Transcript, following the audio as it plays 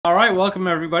All right, welcome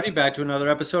everybody back to another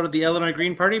episode of the Illinois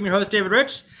Green Party. I'm your host, David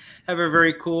Rich. I have a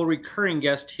very cool recurring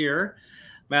guest here,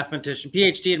 mathematician,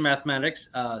 PhD in mathematics,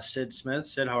 Sid Smith.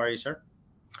 Sid, how are you, sir?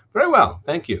 Very well,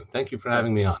 thank you. Thank you for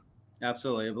having me on.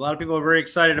 Absolutely. A lot of people are very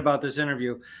excited about this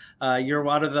interview. You're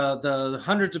out of the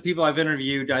hundreds of people I've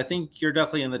interviewed. I think you're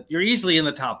definitely you're easily in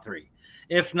the top three,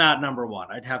 if not number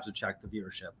one. I'd have to check the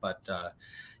viewership, but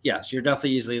yes, you're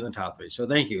definitely easily in the top three. So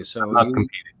thank you. So I'm not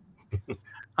competing.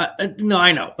 No,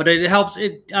 I know, but it helps.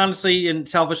 It honestly and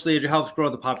selfishly, it helps grow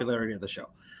the popularity of the show,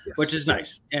 Yes, which is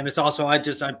nice. And it's also, I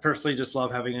personally just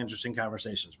love having interesting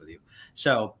conversations with you.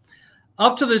 So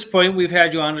up to this point, we've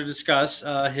had you on to discuss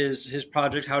his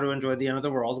project, How to Enjoy the End of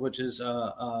the World, which is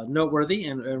noteworthy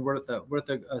and worth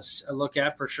a look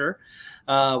at for sure.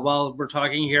 While we're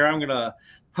talking here, I'm going to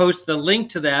post the link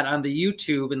to that on the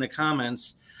YouTube in the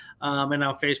comments and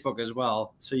on Facebook as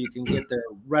well, so you can get there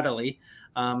readily.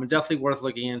 And definitely worth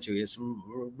looking into. He has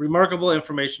some remarkable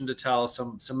information to tell,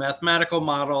 some mathematical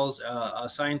models,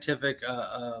 scientific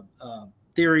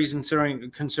theories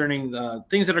concerning the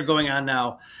things that are going on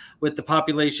now with the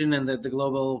population and the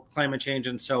global climate change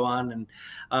and so on.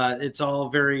 And it's all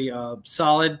very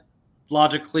solid,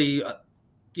 logically,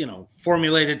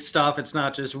 formulated stuff. It's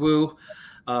not just woo,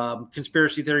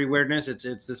 conspiracy theory weirdness.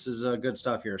 This is good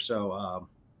stuff here. So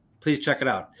please check it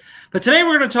out. But today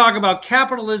we're going to talk about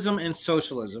capitalism and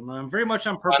socialism. I'm very much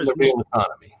on purpose. And the real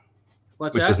economy.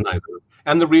 What's which that? Is neither.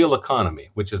 And the real economy,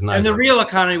 which is neither. And the real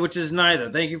economy, which is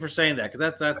neither. Thank you for saying that,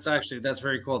 because that's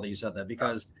very cool that you said that,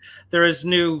 because there is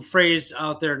new phrase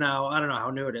out there now. I don't know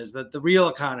how new it is, but the real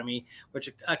economy,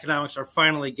 which economics are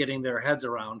finally getting their heads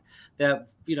around. That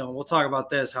we'll talk about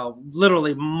this, how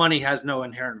literally money has no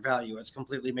inherent value. It's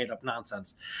completely made up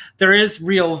nonsense. There is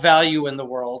real value in the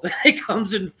world. It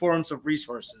comes in forms of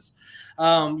resources,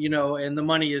 and the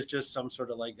money is just some sort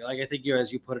of like I think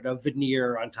as you put it, a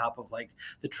veneer on top of like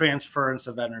the transference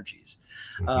of energies,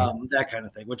 that kind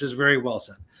of thing, which is very well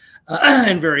said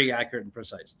and very accurate and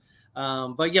precise.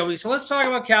 But yeah, so let's talk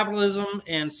about capitalism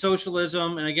and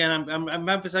socialism. And again, I'm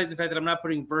emphasizing the fact that I'm not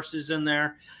putting verses in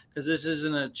there, because this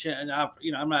isn't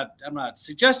I'm not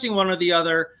suggesting one or the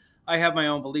other. I have my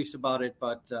own beliefs about it,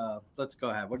 but let's go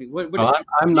ahead.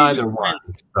 I'm neither one,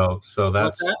 so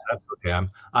that's okay.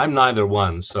 I'm neither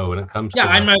one. So when it comes to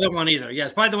I'm neither one either.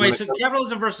 Yes. By the way, so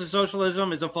capitalism versus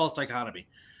socialism is a false dichotomy,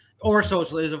 or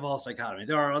socialism is a false dichotomy.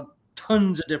 There are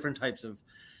tons of different types of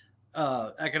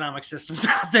economic systems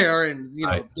out there, and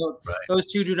those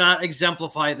two do not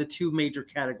exemplify the two major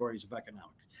categories of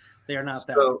economics. They are not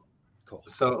that cool.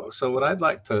 So what I'd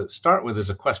like to start with is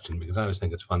a question, because I always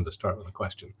think it's fun to start with a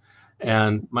question.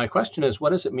 And my question is, what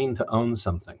does it mean to own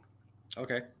something?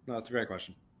 Okay, no, that's a great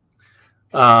question.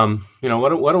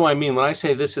 What do I mean when I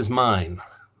say this is mine?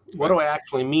 What do I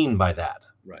actually mean by that?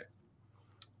 Right.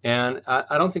 And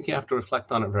I don't think you have to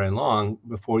reflect on it very long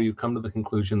before you come to the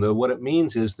conclusion that what it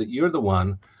means is that you're the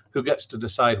one who gets to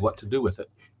decide what to do with it.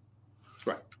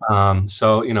 Right.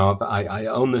 So, if I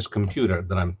own this computer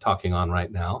that I'm talking on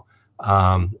right now.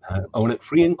 I own it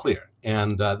free and clear.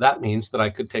 And that means that I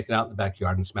could take it out in the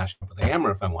backyard and smash it up with a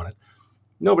hammer if I wanted.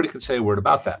 Nobody could say a word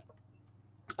about that.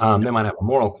 They might have a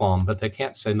moral qualm, but they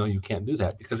can't say, no, you can't do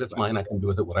that, because it's mine. I can do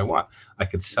with it what I want. I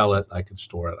could sell it. I could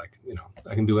store it.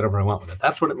 I can do whatever I want with it.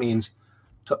 That's what it means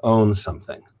to own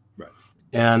something. Right.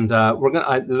 And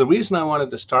the reason I wanted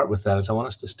to start with that is I want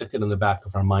us to stick it in the back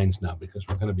of our minds now, because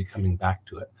we're going to be coming back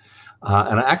to it.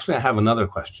 And I have another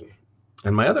question.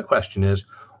 And my other question is,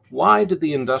 why did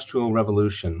the Industrial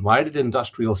Revolution, why did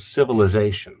industrial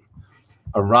civilization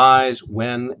arise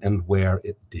when and where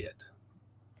it did?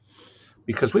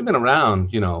 Because we've been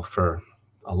around, for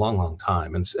a long, long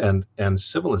time. And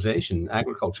civilization,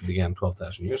 agriculture began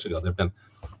 12,000 years ago. There have been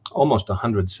almost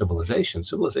 100 civilizations.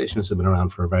 Civilizations have been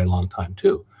around for a very long time,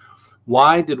 too.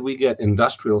 Why did we get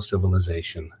industrial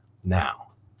civilization now?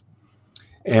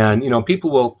 And,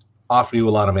 people will offer you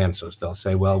a lot of answers. They'll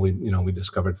say, well, we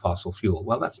discovered fossil fuel.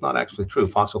 Well, that's not actually true.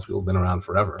 Fossil fuel has been around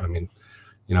forever. I mean,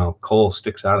 coal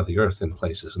sticks out of the earth in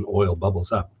places and oil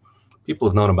bubbles up. People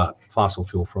have known about fossil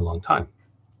fuel for a long time.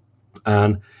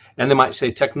 And they might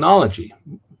say technology,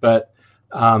 but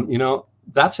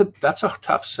that's a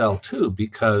tough sell too,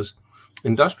 because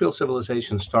industrial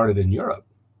civilization started in Europe.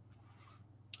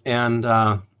 And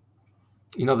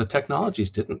the technologies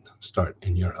didn't start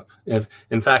in Europe.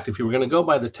 In fact, if you were going to go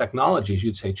by the technologies,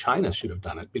 you'd say China should have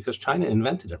done it, because China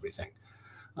invented everything.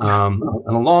 And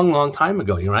a long, long time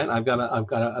ago. You're right.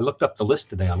 I looked up the list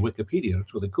today on Wikipedia.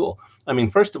 It's really cool. I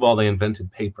mean, first of all, they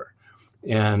invented paper,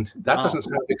 and that doesn't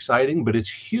sound exciting, but it's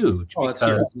huge,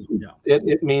 because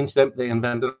it means that they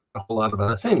invented a whole lot of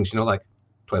other things. Like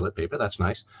toilet paper, that's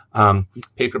nice.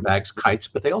 Paper bags, kites,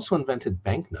 but they also invented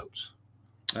banknotes.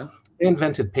 Oh. They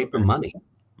invented paper money,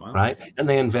 right? And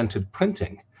they invented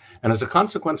printing. And as a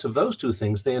consequence of those two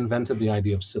things, they invented the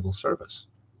idea of civil service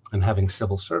and having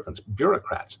civil servants,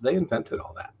 bureaucrats. They invented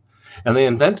all that. And they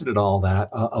invented it all that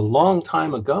a long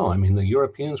time ago. I mean, the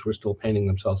Europeans were still painting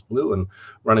themselves blue and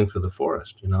running through the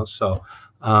forest, you know. So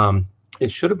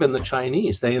it should have been the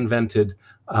Chinese. They invented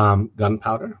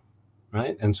gunpowder,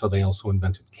 right? And so they also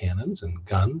invented cannons and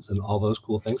guns and all those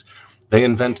cool things. They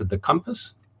invented the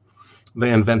compass.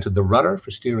 They invented the rudder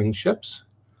for steering ships.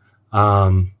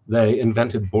 They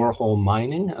invented borehole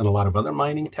mining and a lot of other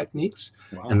mining techniques.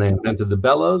 Wow. And they invented the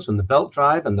bellows and the belt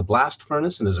drive and the blast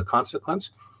furnace. And as a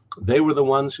consequence, they were the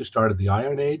ones who started the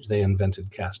Iron Age. They invented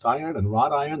cast iron and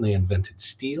wrought iron. They invented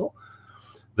steel.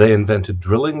 They invented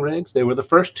drilling rigs. They were the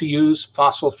first to use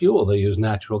fossil fuel. They used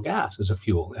natural gas as a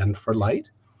fuel. And for light,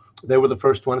 they were the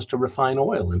first ones to refine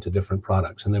oil into different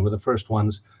products. And they were the first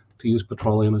ones to use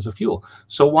petroleum as a fuel.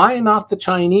 So why not the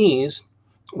Chinese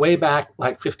way back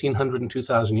like 1,500 and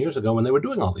 2,000 years ago when they were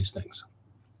doing all these things?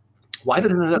 Why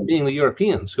did it end up being the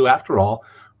Europeans, who, after all,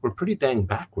 were pretty dang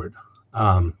backward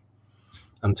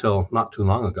until not too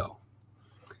long ago?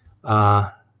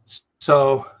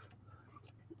 So,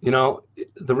 you know,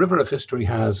 the river of history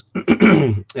has,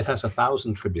 it has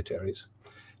 1,000 tributaries.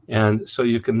 And so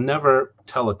you can never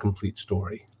tell a complete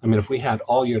story. I mean, if we had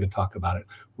all year to talk about it,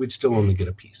 we'd still only get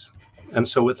a piece. And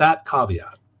so with that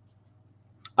caveat,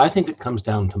 I think it comes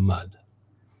down to mud.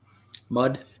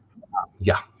 Mud?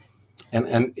 Yeah.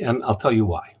 And I'll tell you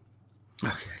why.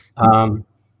 Okay.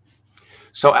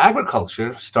 So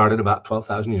agriculture started about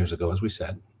 12,000 years ago, as we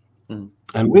said.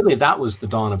 And really, that was the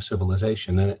dawn of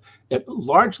civilization. And it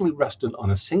largely rested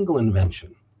on a single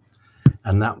invention,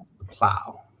 and that was the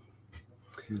plow.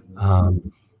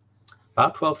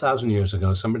 About 12,000 years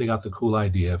ago, somebody got the cool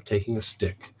idea of taking a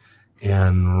stick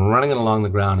and running it along the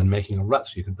ground and making a rut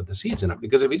so you can put the seeds in it.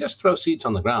 Because if you just throw seeds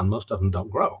on the ground, most of them don't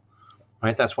grow,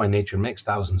 right? That's why nature makes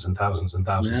thousands and thousands and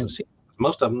thousands of seeds.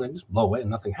 Most of them, they just blow away and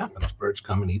nothing happens. Birds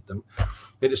come and eat them.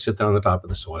 They just sit there on the top of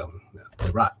the soil and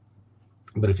they rot.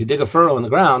 But if you dig a furrow in the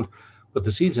ground, put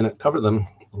the seeds in it, cover them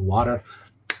with water,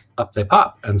 up they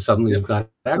pop, and suddenly you've got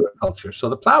agriculture. So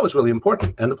the plow is really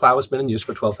important, and the plow has been in use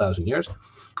for 12,000 years.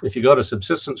 If you go to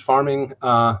subsistence farming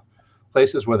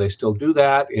places where they still do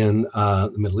that in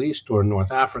the Middle East or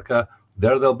North Africa,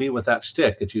 there they'll be with that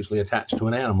stick. It's usually attached to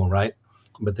an animal, right?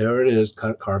 But there it is,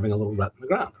 carving a little rut in the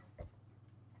ground.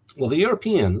 Well, the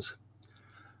Europeans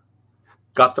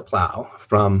got the plow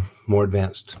from more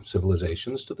advanced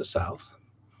civilizations to the south,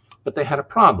 but they had a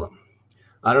problem.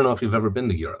 I don't know if you've ever been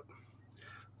to Europe.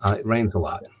 It rains a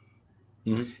lot,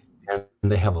 and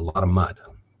they have a lot of mud.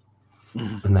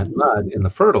 And that mud in the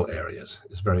fertile areas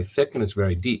is very thick and it's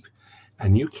very deep,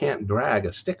 and you can't drag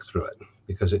a stick through it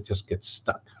because it just gets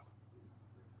stuck.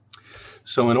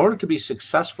 So in order to be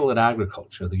successful at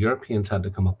agriculture, the Europeans had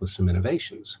to come up with some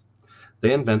innovations.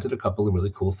 They invented a couple of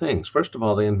really cool things. First of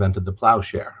all, they invented the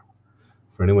plowshare.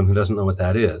 For anyone who doesn't know what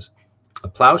that is, a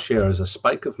plowshare is a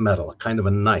spike of metal, a kind of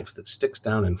a knife that sticks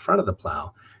down in front of the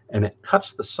plow, and it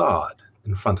cuts the sod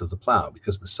in front of the plow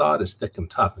because the sod is thick and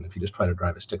tough, and if you just try to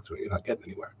drive a stick through it, you're not getting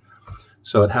anywhere.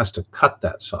 So it has to cut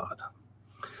that sod.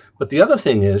 But the other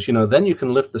thing is, you know, then you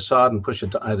can lift the sod and push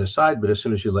it to either side, but as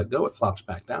soon as you let go, it flops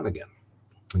back down again,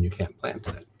 and you can't plant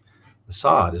in it. The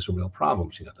sod is a real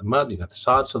problem. So you got the mud, you got the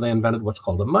sod, so they invented what's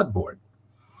called a mud board.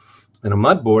 And a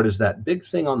mud board is that big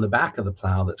thing on the back of the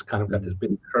plow that's kind of got this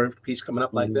big curved piece coming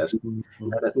up like this, and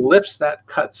it lifts that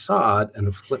cut sod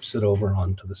and flips it over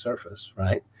onto the surface,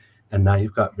 right? And now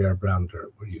you've got bare brown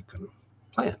dirt where you can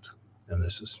plant, and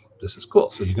this is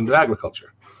cool. So you can do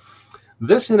agriculture.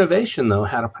 This innovation, though,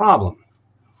 had a problem.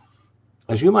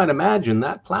 As you might imagine,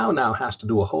 that plow now has to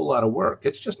do a whole lot of work.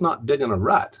 It's just not digging a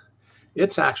rut.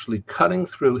 It's actually cutting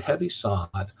through heavy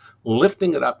sod,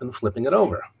 lifting it up and flipping it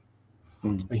over.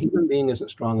 A human being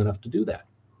isn't strong enough to do that.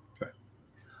 Okay.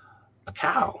 A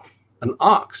cow, an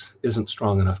ox, isn't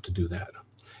strong enough to do that.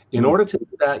 In order to do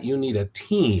that, you need a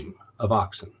team of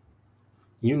oxen.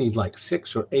 You need like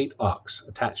 6 or 8 ox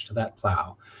attached to that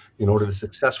plow in order to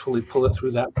successfully pull it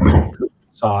through that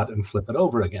sod and flip it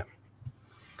over again.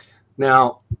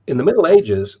 Now, in the Middle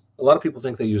Ages, a lot of people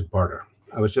think they used barter.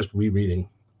 I was just rereading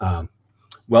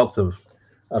Wealth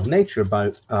of Nature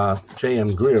by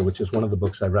J.M. Greer, which is one of the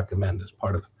books I recommend as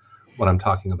part of what I'm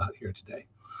talking about here today.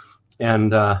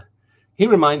 And he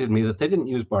reminded me that they didn't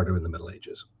use barter in the Middle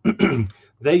Ages.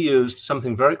 They used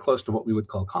something very close to what we would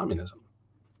call communism.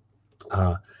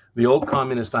 the old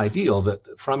communist ideal that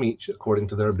from each according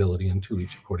to their ability and to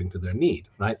each according to their need,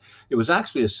 right? It was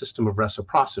actually a system of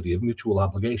reciprocity, of mutual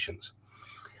obligations.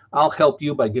 I'll help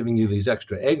you by giving you these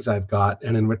extra eggs I've got,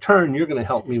 and in return, you're going to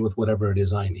help me with whatever it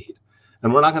is I need.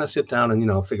 And we're not going to sit down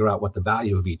and, figure out what the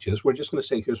value of each is. We're just going to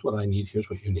say, here's what I need, here's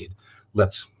what you need.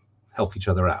 Let's help each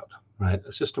other out, right?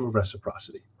 A system of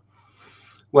reciprocity.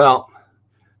 Well,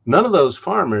 none of those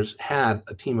farmers had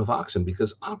a team of oxen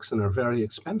because oxen are very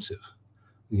expensive.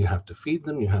 You have to feed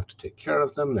them, you have to take care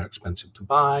of them, they're expensive to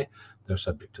buy, they're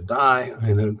subject to die. I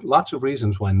mean, there are lots of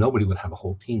reasons why nobody would have a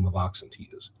whole team of oxen to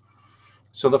use.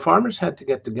 So the farmers had to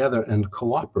get together and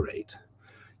cooperate,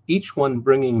 each one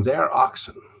bringing their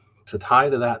oxen to tie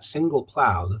to that single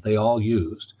plow that they all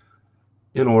used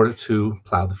in order to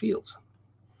plow the fields.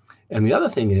 And the other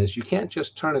thing is, you can't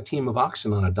just turn a team of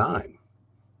oxen on a dime,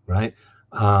 right?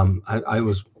 I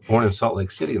was born in Salt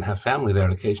Lake City and have family there,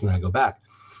 and occasionally I go back.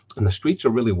 And the streets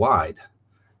are really wide.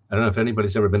 I don't know if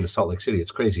anybody's ever been to Salt Lake City.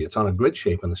 It's crazy. It's on a grid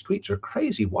shape, and the streets are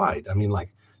crazy wide. I mean,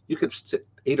 like, you could sit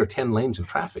 8 or 10 lanes of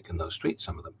traffic in those streets,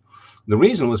 some of them. The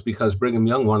reason was because Brigham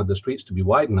Young wanted the streets to be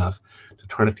wide enough to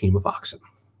turn a team of oxen.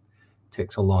 It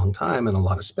takes a long time and a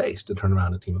lot of space to turn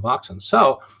around a team of oxen.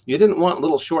 So you didn't want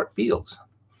little short fields.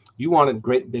 You wanted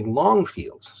great big long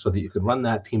fields so that you could run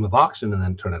that team of oxen and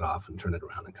then turn it off and turn it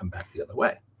around and come back the other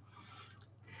way.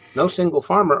 No single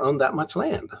farmer owned that much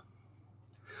land.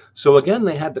 So again,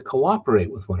 they had to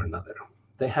cooperate with one another.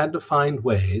 They had to find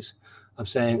ways of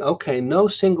saying, okay, no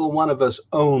single one of us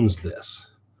owns this.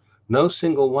 No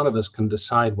single one of us can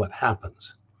decide what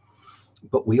happens,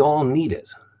 but we all need it.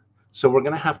 So we're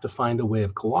going to have to find a way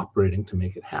of cooperating to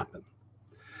make it happen.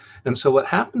 And so what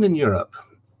happened in Europe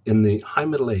in the High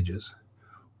Middle Ages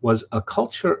was a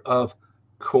culture of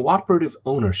cooperative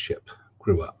ownership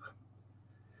grew up.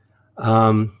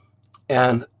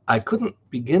 And I couldn't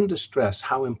begin to stress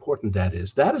how important that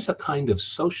is. That is a kind of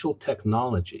social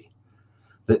technology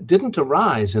that didn't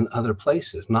arise in other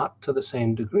places, not to the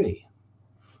same degree.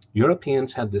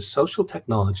 Europeans had this social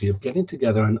technology of getting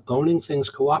together and owning things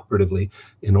cooperatively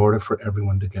in order for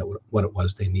everyone to get what it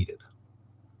was they needed.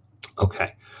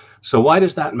 Okay, so why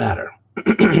does that matter?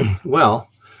 Well,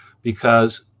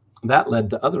 because that led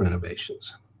to other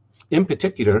innovations. In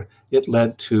particular, it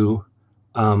led to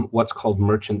what's called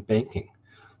merchant banking,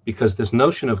 because this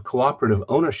notion of cooperative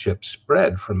ownership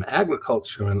spread from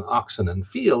agriculture and oxen and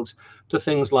fields to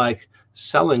things like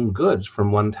selling goods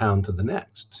from one town to the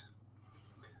next.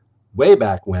 Way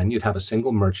back when, you'd have a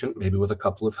single merchant, maybe with a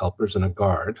couple of helpers and a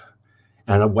guard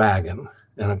and a wagon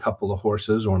and a couple of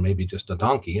horses or maybe just a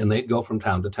donkey, and they'd go from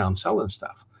town to town selling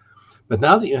stuff. But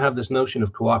now that you have this notion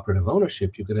of cooperative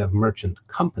ownership, you could have merchant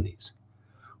companies,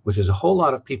 which is a whole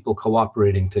lot of people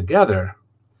cooperating together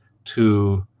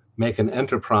to make an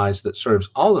enterprise that serves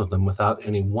all of them without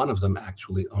any one of them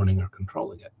actually owning or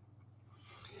controlling it.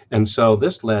 And so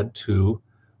this led to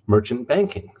merchant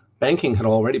banking. Banking had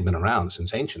already been around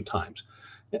since ancient times,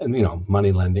 and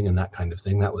money lending and that kind of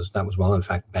thing. That was well. In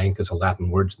fact, bank is a Latin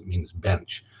word that means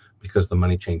bench, because the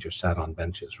money changers sat on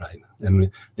benches, right?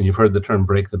 And you've heard the term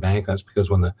 "break the bank." That's because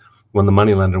when the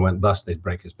money lender went bust, they'd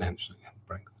break his bench,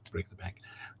 break the bank.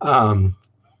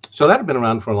 So that had been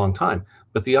around for a long time.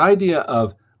 But the idea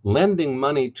of lending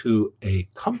money to a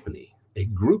company, a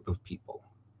group of people,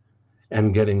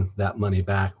 and getting that money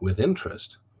back with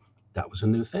interest, that was a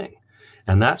new thing.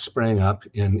 And that sprang up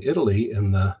in Italy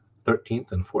in the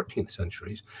 13th and 14th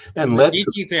centuries and led to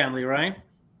the family, right?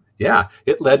 Yeah,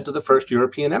 it led to the first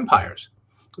European empires.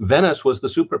 Venice was the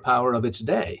superpower of its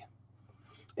day.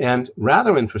 And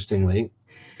rather interestingly,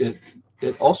 it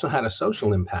also had a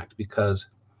social impact, because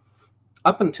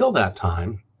up until that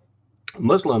time,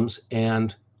 Muslims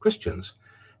and Christians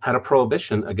had a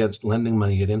prohibition against lending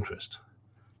money at interest.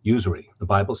 Usury. The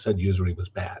Bible said usury was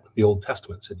bad. The Old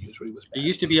Testament said usury was bad. It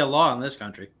used to be a law in this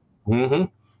country.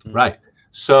 Right.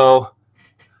 So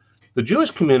the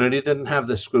Jewish community didn't have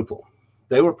this scruple.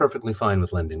 They were perfectly fine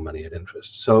with lending money at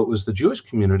interest. So it was the Jewish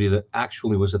community that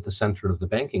actually was at the center of the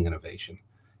banking innovation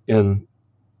in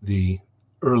the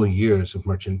early years of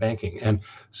merchant banking. And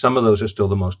some of those are still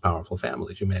the most powerful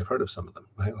families. You may have heard of some of them,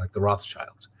 right? Like the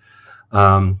Rothschilds.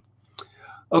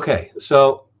 Okay,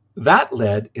 so that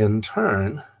led in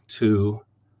turn to,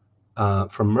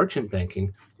 from merchant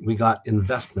banking, we got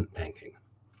investment banking.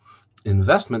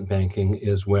 Investment banking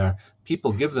is where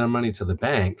people give their money to the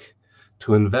bank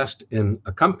to invest in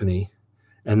a company,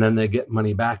 and then they get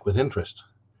money back with interest,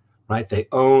 right? They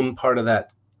own part of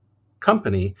that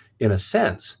company in a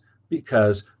sense,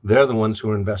 because they're the ones who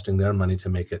are investing their money to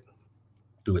make it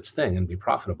do its thing and be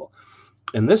profitable.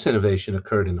 And this innovation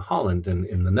occurred in Holland and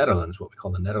in the Netherlands, what we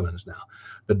call the Netherlands now,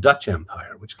 the Dutch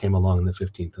Empire, which came along in the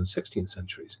 15th and 16th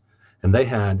centuries. And they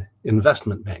had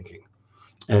investment banking.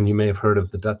 And you may have heard of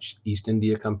the Dutch East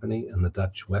India Company and the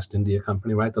Dutch West India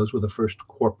Company, right? Those were the first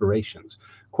corporations.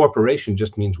 Corporation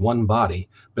just means one body,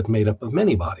 but made up of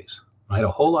many bodies, right?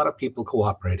 A whole lot of people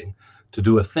cooperating to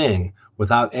do a thing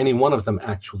without any one of them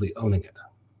actually owning it.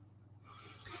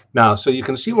 Now, so you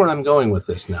can see where I'm going with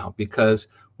this now, because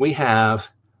we have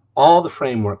all the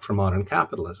framework for modern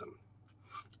capitalism.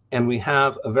 And we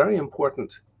have a very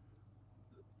important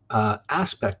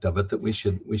aspect of it that we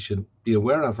should be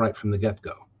aware of right from the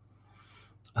get-go.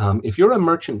 If you're a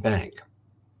merchant bank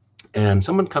and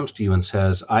someone comes to you and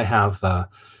says, I have an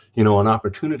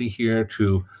opportunity here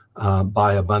to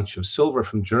buy a bunch of silver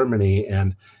from Germany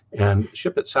and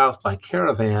ship it south by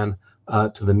caravan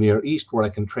to the Near East, where I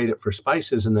can trade it for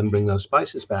spices and then bring those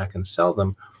spices back and sell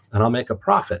them, and I'll make a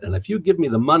profit. And if you give me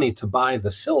the money to buy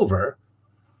the silver,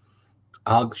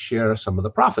 I'll share some of the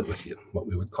profit with you, what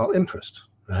we would call interest,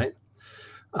 right?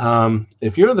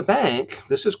 If you're the bank,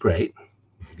 this is great.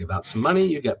 You give out some money,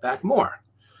 you get back more.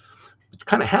 But you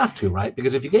kind of have to, right?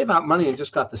 Because if you gave out money and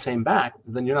just got the same back,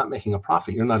 then you're not making a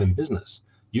profit. You're not in business.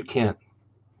 You can't,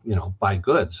 buy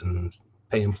goods and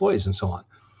pay employees and so on.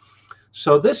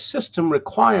 So this system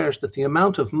requires that the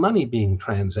amount of money being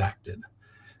transacted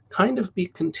kind of be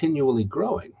continually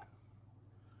growing.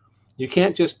 You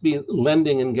can't just be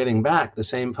lending and getting back the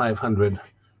same 500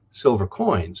 silver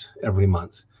coins every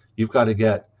month. You've got to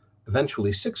get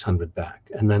eventually 600 back,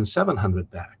 and then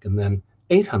 700 back, and then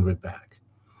 800 back.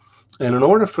 And in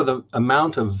order for the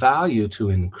amount of value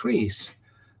to increase,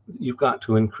 you've got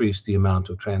to increase the amount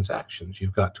of transactions.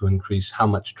 You've got to increase how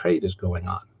much trade is going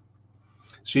on.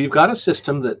 So you've got a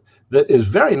system that is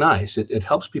very nice. It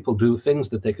helps people do things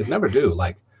that they could never do,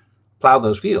 like plow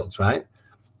those fields, right?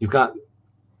 You've got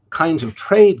kinds of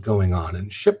trade going on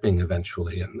and shipping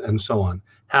eventually and so on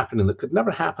happening that could never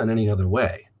happen any other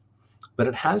way. But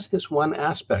it has this one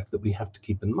aspect that we have to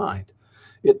keep in mind.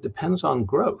 It depends on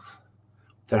growth.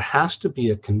 There has to be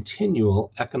a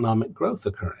continual economic growth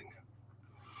occurring.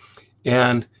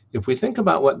 And if we think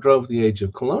about what drove the age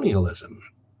of colonialism,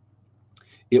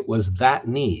 it was that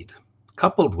need,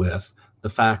 coupled with the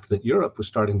fact that Europe was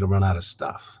starting to run out of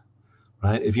stuff,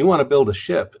 right? If you want to build a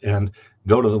ship and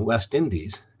go to the West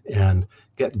Indies and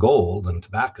get gold and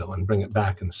tobacco and bring it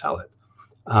back and sell it,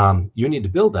 you need to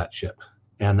build that ship.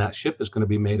 And that ship is going to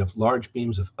be made of large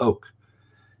beams of oak.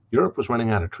 Europe was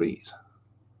running out of trees.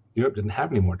 Europe didn't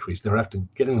have any more trees. They were after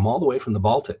getting them all the way from the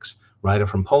Baltics, right, or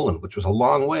from Poland, which was a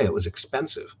long way. It was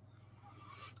expensive.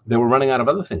 They were running out of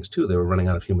other things too. They were running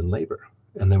out of human labor,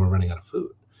 and they were running out of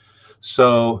food.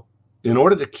 So in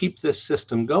order to keep this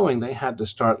system going, they had to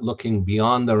start looking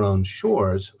beyond their own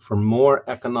shores for more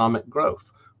economic growth.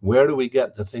 Where do we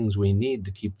get the things we need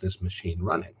to keep this machine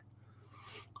running?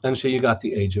 And so you got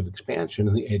the age of expansion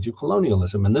and the age of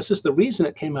colonialism. And this is the reason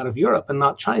it came out of Europe and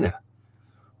not China,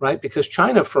 right? Because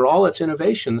China, for all its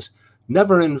innovations,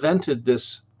 never invented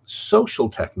this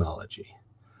social technology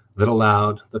that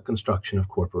allowed the construction of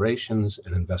corporations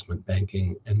and investment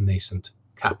banking and nascent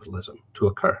capitalism to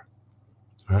occur,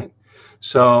 right?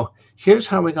 So here's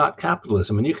how we got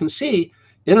capitalism. And you can see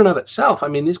in and of itself, I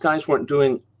mean, these guys weren't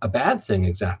doing a bad thing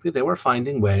exactly. They were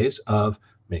finding ways of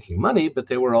making money, but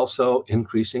they were also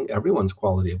increasing everyone's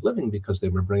quality of living because they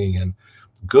were bringing in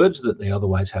goods that they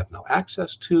otherwise had no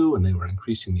access to, and they were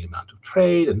increasing the amount of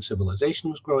trade, and civilization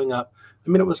was growing up. I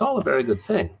mean, it was all a very good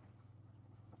thing.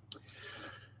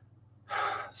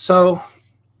 So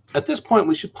at this point,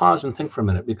 we should pause and think for a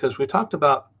minute, because we talked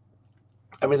about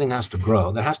everything has to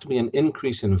grow. There has to be an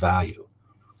increase in value.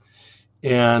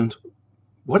 And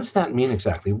what does that mean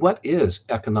exactly? What is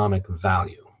economic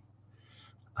value?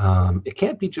 It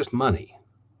can't be just money,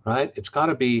 right? It's got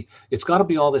to be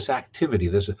all this activity,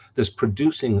 this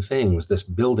producing things, this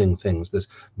building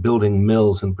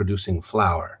mills and producing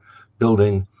flour,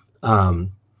 building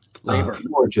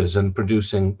forges and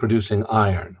producing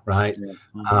iron, right?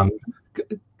 Yeah.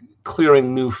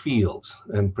 Clearing new fields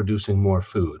and producing more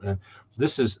food. And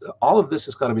all of this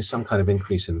has got to be some kind of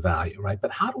increase in value, right? But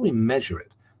how do we measure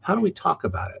it? How do we talk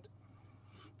about it?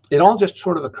 It all just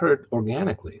sort of occurred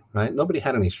organically, right? Nobody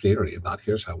had any theory about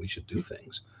here's how we should do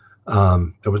things.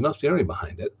 There was no theory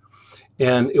behind it.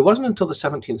 And it wasn't until the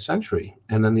 17th century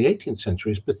and then the 18th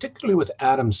centuries, particularly with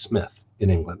Adam Smith in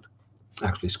England,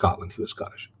 actually Scotland, he was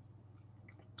Scottish.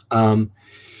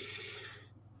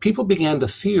 People began to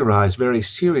theorize very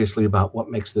seriously about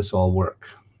what makes this all work,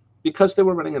 because they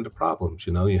were running into problems.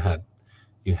 You know, you had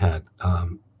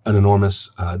an enormous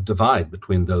divide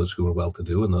between those who were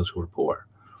well-to-do and those who were poor.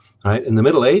 Right? In the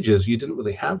Middle Ages, you didn't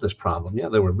really have this problem. Yeah,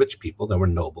 there were rich people, there were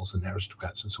nobles and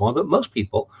aristocrats and so on, but most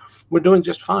people were doing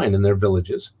just fine in their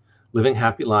villages, living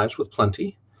happy lives with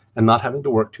plenty and not having to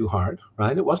work too hard,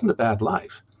 right? It wasn't a bad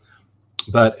life.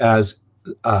 But as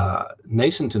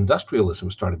nascent industrialism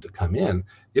started to come in,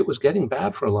 it was getting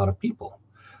bad for a lot of people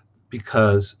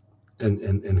because,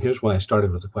 and here's why I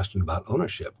started with the question about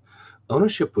ownership.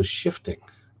 Ownership was shifting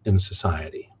in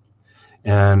society.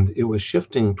 And it was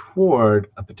shifting toward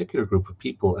a particular group of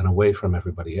people and away from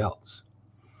everybody else.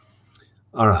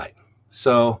 All right,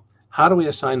 so how do we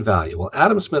assign value? Well,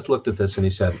 Adam Smith looked at this and he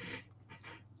said,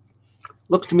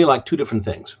 looks to me like two different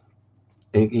things.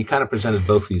 And he kind of presented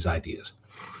both these ideas.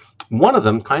 One of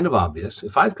them, kind of obvious,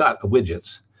 if I've got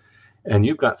widgets and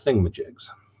you've got thingamajigs,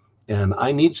 and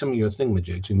I need some of your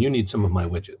thingamajigs and you need some of my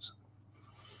widgets.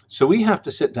 So we have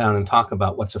to sit down and talk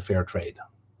about what's a fair trade.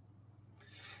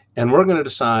 And we're going to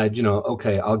decide,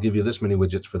 okay, I'll give you this many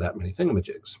widgets for that many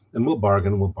thingamajigs. And we'll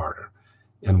bargain, we'll barter,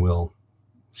 and we'll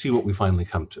see what we finally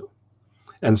come to.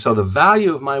 And so the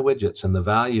value of my widgets and the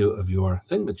value of your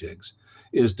thingamajigs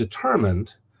is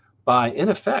determined by, in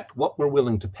effect, what we're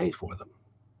willing to pay for them.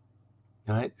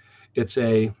 Right? It's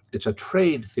a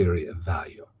trade theory of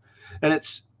value. And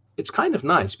it's kind of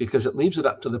nice because it leaves it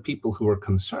up to the people who are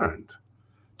concerned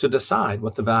to decide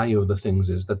what the value of the things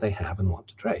is that they have and want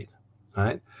to trade.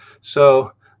 Right,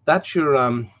 so that's your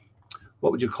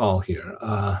what would you call here?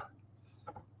 Let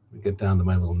me get down to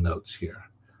my little notes here.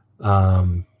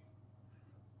 I've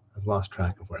lost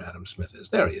track of where Adam Smith is.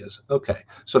 There he is. Okay,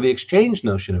 so the exchange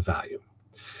notion of value.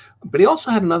 But he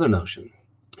also had another notion.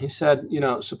 He said,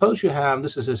 suppose you have,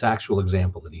 this is his actual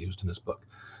example that he used in his book.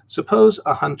 Suppose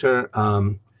a hunter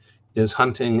is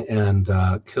hunting and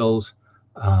kills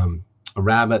a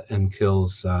rabbit and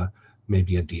kills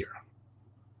maybe a deer.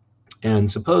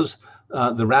 And suppose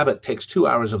the rabbit takes 2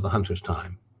 hours of the hunter's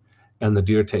time and the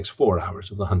deer takes 4 hours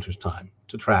of the hunter's time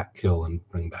to track, kill, and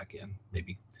bring back in,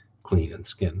 maybe clean and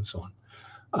skin and so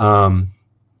on.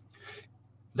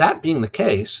 That being the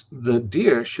case, the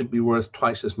deer should be worth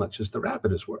twice as much as the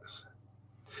rabbit is worth.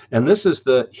 And this is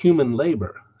the human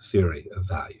labor theory of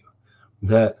value,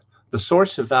 that the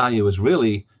source of value is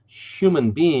really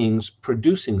human beings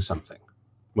producing something.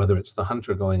 Whether it's the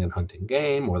hunter going and hunting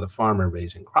game, or the farmer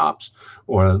raising crops,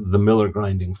 or the miller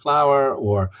grinding flour,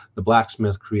 or the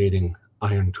blacksmith creating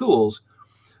iron tools,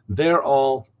 they're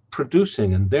all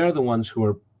producing, and they're the ones who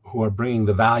are bringing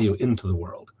the value into the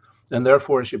world, and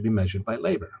therefore it should be measured by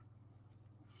labor.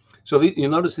 So you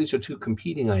notice these are two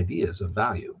competing ideas of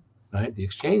value, right? The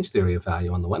exchange theory of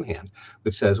value on the one hand,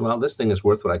 which says, well, this thing is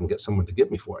worth what I can get someone to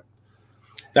give me for it.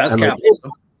 That's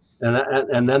capitalism.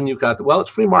 And then you've got, it's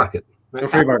free market. Right?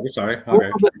 Free market, sorry. Okay. A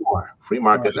little bit more. Free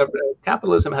market. Right.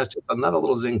 Capitalism has just another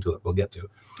little zing to it. We'll get to.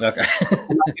 Okay. And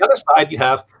on the other side, you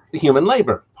have the human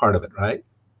labor part of it, right?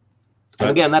 And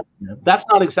again, that's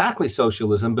not exactly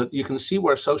socialism, but you can see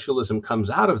where socialism comes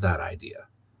out of that idea,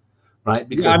 right?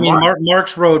 Because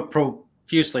Marx wrote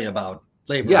profusely about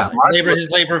labor. Yeah, his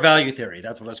labor value theory.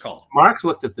 That's what it's called. Marx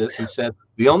looked at this and said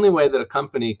the only way that a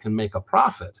company can make a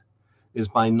profit is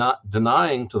by not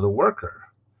denying to the worker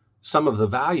some of the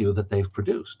value that they've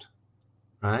produced,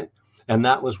 right? And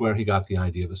that was where he got the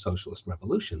idea of a socialist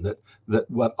revolution, that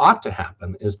what ought to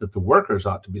happen is that the workers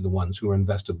ought to be the ones who are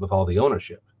invested with all the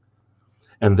ownership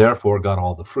and therefore got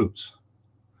all the fruits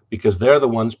because they're the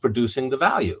ones producing the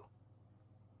value,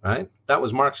 right? That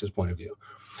was Marx's point of view.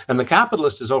 And the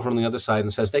capitalist is over on the other side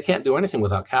and says they can't do anything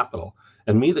without capital.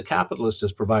 And me, the capitalist,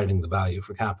 is providing the value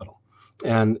for capital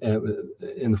and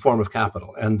in the form of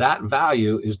capital. And that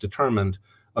value is determined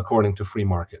according to free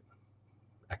market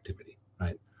activity,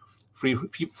 right?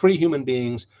 Free human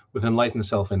beings with enlightened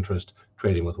self-interest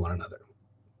trading with one another.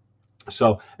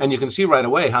 So, and you can see right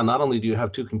away how not only do you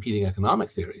have two competing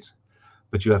economic theories,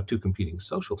 but you have two competing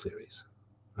social theories,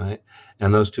 right?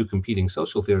 And those two competing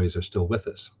social theories are still with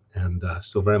us and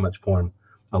still very much form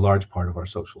a large part of our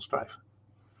social strife.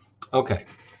 Okay,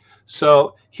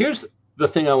 so here's the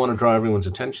thing I want to draw everyone's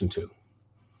attention to.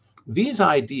 These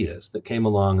ideas that came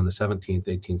along in the 17th,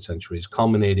 18th centuries,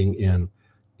 culminating in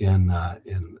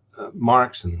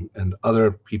Marx and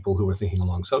other people who were thinking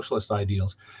along socialist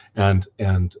ideals, and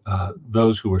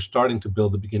those who were starting to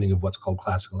build the beginning of what's called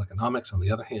classical economics, on the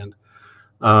other hand,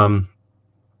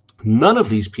 none of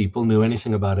these people knew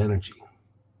anything about energy.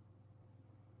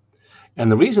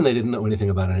 And the reason they didn't know anything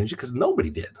about energy, because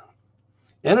nobody did.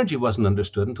 Energy wasn't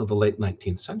understood until the late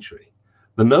 19th century.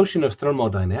 The notion of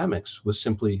thermodynamics was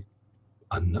simply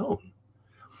unknown.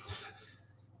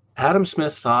 Adam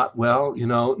Smith thought, well, you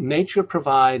know, nature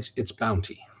provides its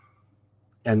bounty,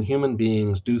 and human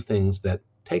beings do things that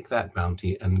take that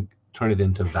bounty and turn it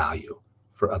into value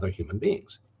for other human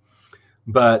beings.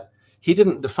 But he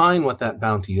didn't define what that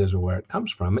bounty is or where it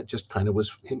comes from. It just kind of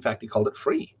was, in fact, he called it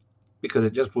free because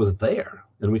it just was there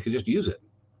and we could just use it,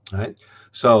 right?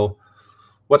 So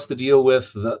what's the deal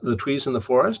with the trees in the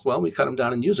forest? Well, we cut them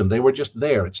down and use them. They were just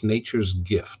there. It's nature's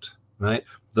gift, right?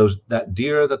 That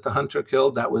deer that the hunter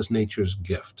killed, that was nature's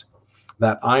gift.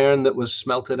 That iron that was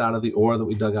smelted out of the ore that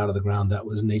we dug out of the ground, that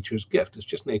was nature's gift. It's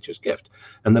just nature's gift.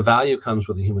 And the value comes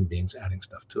with the human beings adding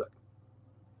stuff to it.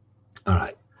 All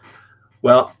right.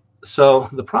 Well, so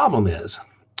the problem is,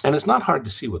 and it's not hard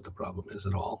to see what the problem is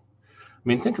at all. I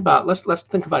mean, let's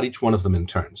think about each one of them in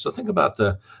turn. So think about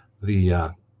the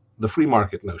free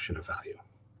market notion of value,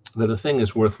 that a thing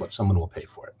is worth what someone will pay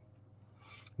for it.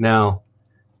 Now,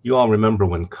 you all remember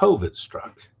when COVID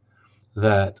struck,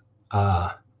 that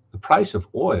the price of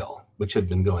oil, which had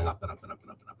been going up and up and up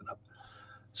and up and up and up,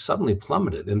 suddenly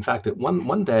plummeted. In fact, at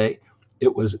one day,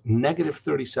 it was negative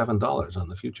 $37 on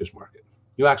the futures market.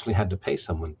 You actually had to pay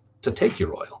someone to take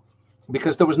your oil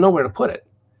because there was nowhere to put it,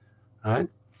 right?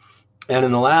 And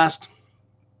in the last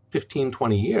 15,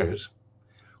 20 years,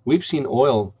 we've seen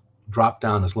oil drop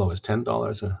down as low as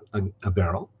 $10 a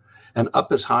barrel and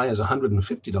up as high as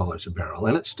 $150 a barrel.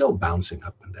 And it's still bouncing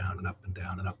up and down and up and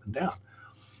down and up and down.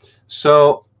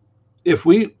 So if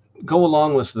we go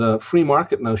along with the free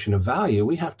market notion of value,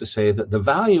 we have to say that the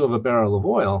value of a barrel of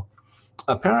oil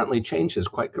apparently changes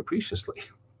quite capriciously,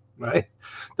 right?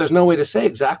 There's no way to say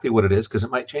exactly what it is because it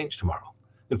might change tomorrow.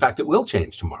 In fact, it will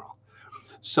change tomorrow.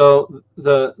 So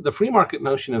the free market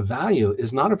notion of value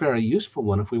is not a very useful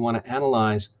one if we want to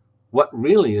analyze what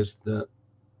really is the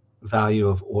value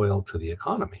of oil to the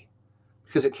economy,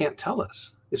 because it can't tell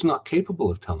us. It's not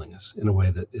capable of telling us in a way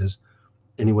that is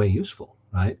any way useful,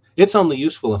 right? It's only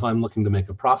useful if I'm looking to make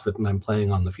a profit and I'm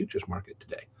playing on the futures market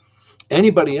today.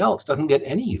 Anybody else doesn't get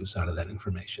any use out of that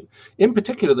information. In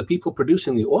particular, the people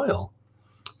producing the oil,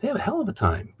 they have a hell of a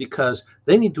time because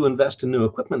they need to invest in new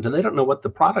equipment and they don't know what the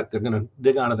product they're going to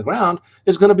dig out of the ground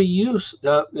is going to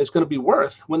be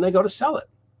worth when they go to sell it.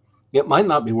 It might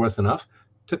not be worth enough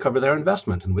to cover their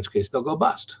investment, in which case they'll go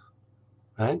bust,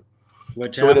 right?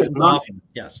 Which happens often,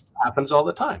 yes. Happens all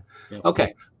the time. Yep.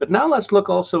 Okay, but now let's look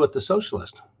also at the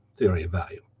socialist theory of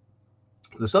value.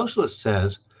 The socialist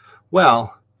says,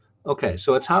 well, okay,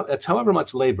 so it's however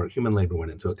much labor, human labor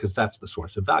went into it, because that's the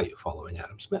source of value, following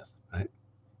Adam Smith, right?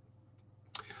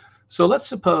 So let's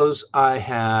suppose I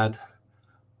had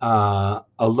a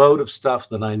load of stuff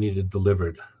that I needed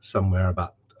delivered somewhere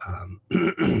about,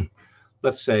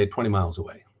 let's say 20 miles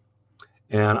away.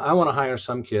 And I want to hire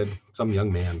some kid, some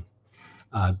young man,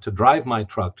 to drive my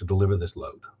truck to deliver this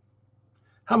load.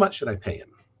 How much should I pay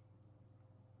him?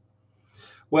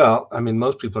 Well, I mean,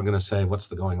 most people are going to say, what's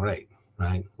the going rate,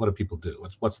 right? What do people do?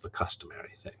 What's the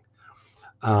customary thing?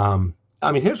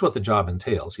 I mean, here's what the job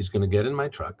entails. He's going to get in my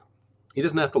truck. He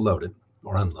doesn't have to load it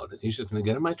or unload it. He's just going to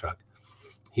get in my truck.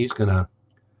 He's going to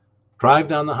drive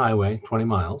down the highway 20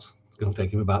 miles. It's going to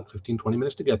take him about 15, 20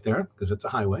 minutes to get there because it's a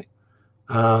highway.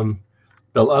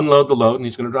 They'll unload the load and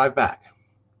he's going to drive back.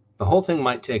 The whole thing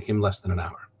might take him less than an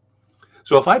hour.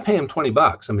 So if I pay him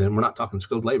 $20, I mean, we're not talking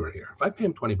skilled labor here. If I pay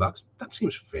him $20, that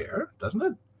seems fair, doesn't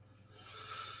it?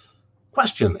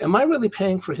 Question, am I really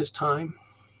paying for his time?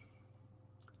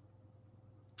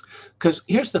 Because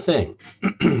here's the thing.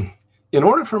 In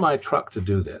order for my truck to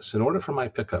do this, in order for my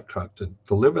pickup truck to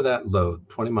deliver that load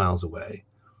 20 miles away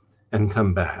and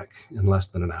come back in less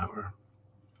than an hour,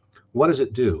 what does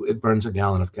it do? It burns a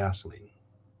gallon of gasoline.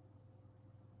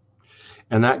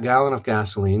 And that gallon of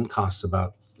gasoline costs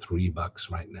about $3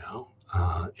 right now,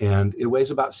 and it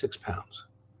weighs about 6 pounds.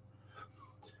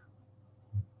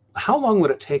 How long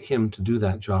would it take him to do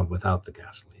that job without the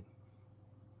gasoline?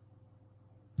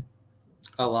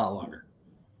 A lot longer.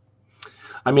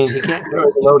 I mean, he can't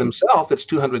carry the load himself. It's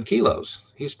 200 kilos.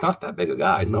 He's not that big a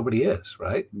guy. Nobody is,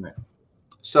 right? Right.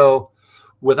 So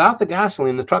without the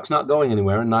gasoline, the truck's not going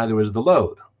anywhere, and neither is the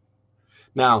load.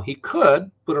 Now, he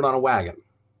could put it on a wagon.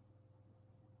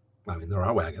 I mean, there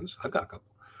are wagons. I've got a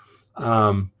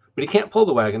couple. But he can't pull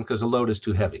the wagon because the load is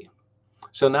too heavy.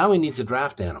 So now he needs a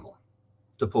draft animal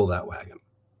to pull that wagon.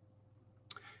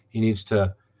 He needs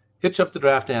to hitch up the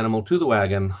draft animal to the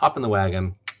wagon, hop in the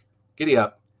wagon, giddy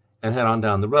up, and head on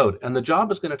down the road. And the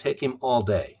job is going to take him all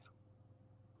day,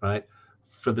 right,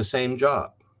 for the same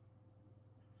job.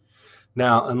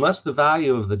 Now, unless the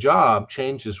value of the job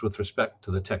changes with respect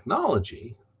to the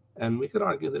technology, and we could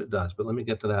argue that it does, but let me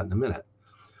get to that in a minute,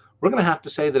 we're going to have to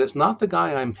say that it's not the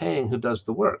guy I'm paying who does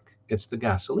the work. It's the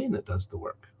gasoline that does the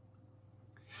work.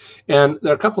 And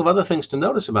there are a couple of other things to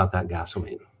notice about that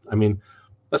gasoline. I mean,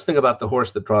 let's think about the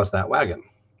horse that draws that wagon.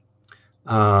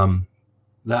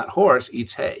 that horse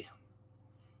eats hay.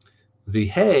 The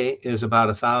hay is about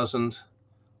 1,000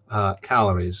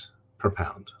 calories per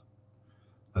pound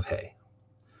of hay.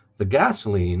 The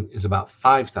gasoline is about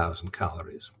 5,000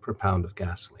 calories per pound of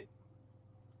gasoline.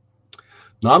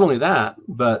 Not only that,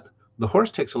 but the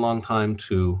horse takes a long time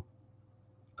to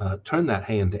turn that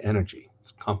hay into energy.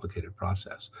 It's a complicated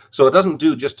process. So it doesn't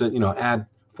do just to, add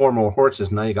 4 more horses,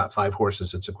 and now you got 5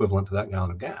 horses. It's equivalent to that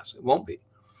gallon of gas. It won't be.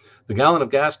 The gallon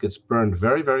of gas gets burned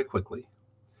very, very quickly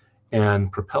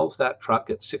and propels that truck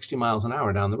at 60 miles an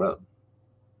hour down the road.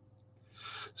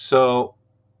 So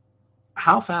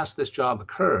how fast this job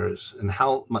occurs and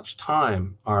how much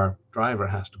time our driver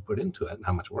has to put into it and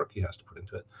how much work he has to put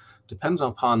into it depends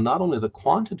upon not only the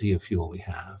quantity of fuel we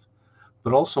have,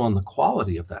 but also on the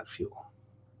quality of that fuel.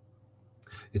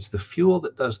 It's the fuel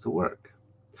that does the work.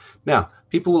 Now,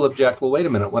 people will object, well, wait a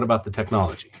minute, what about the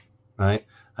technology, right?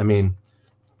 I mean,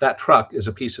 that truck is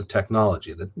a piece of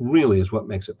technology that really is what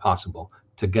makes it possible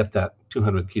to get that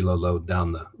 200 kilo load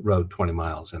down the road 20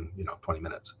 miles in 20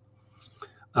 minutes.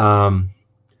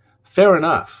 Fair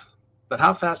enough, but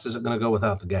how fast is it going to go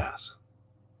without the gas?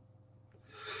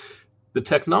 The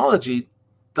technology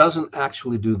doesn't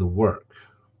actually do the work.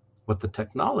 What the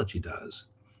technology does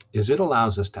is it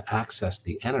allows us to access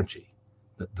the energy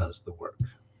that does the work.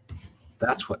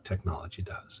 That's what technology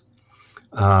does.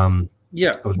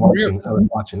 Yeah, I was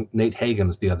watching Nate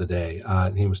Hagen's the other day,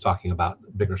 and he was talking about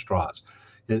bigger straws.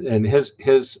 And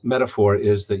his metaphor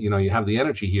is that, you have the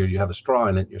energy here, you have a straw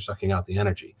in it, you're sucking out the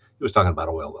energy. He was talking about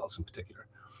oil wells in particular.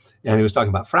 And he was talking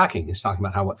about fracking. He's talking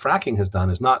about how what fracking has done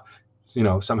is not,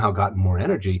 somehow gotten more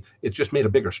energy. It just made a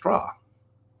bigger straw.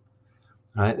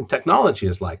 Right? And technology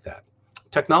is like that.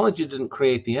 Technology didn't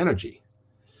create the energy.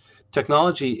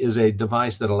 Technology is a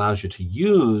device that allows you to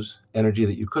use energy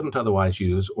that you couldn't otherwise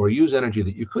use, or use energy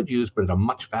that you could use, but at a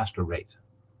much faster rate.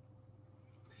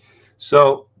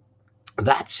 So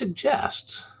that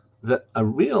suggests that a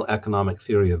real economic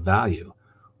theory of value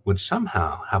would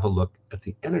somehow have a look at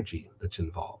the energy that's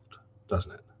involved,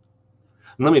 doesn't it?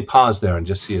 And let me pause there and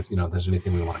just see if there's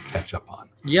anything we want to catch up on.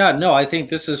 Yeah, no, I think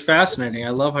this is fascinating. I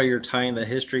love how you're tying the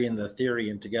history and the theory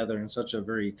in together in such a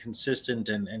very consistent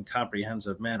and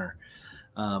comprehensive manner.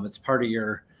 It's part of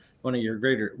one of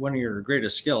your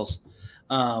greatest skills.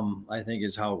 I think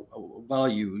is how well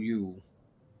you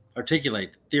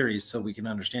articulate theories so we can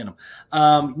understand them.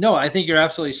 No, I think you're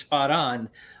absolutely spot on.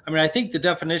 I mean, I think the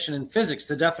definition in physics,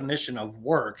 the definition of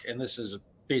work, and this is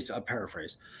a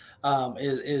paraphrase,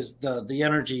 is the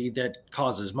energy that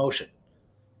causes motion.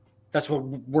 That's what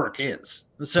work is.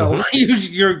 So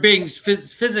you're being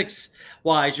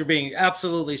physics-wise, you're being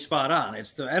absolutely spot on.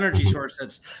 It's the energy source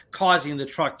that's causing the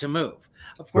truck to move.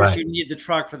 Of course, you need the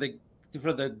truck for the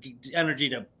energy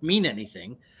to mean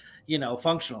anything,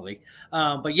 functionally.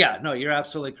 But yeah, no, you're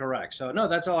absolutely correct. So no,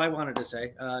 that's all I wanted to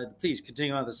say. Please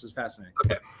continue on. This is fascinating.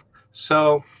 Okay.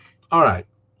 So, all right.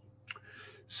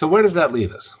 So where does that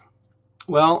leave us?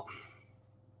 Well,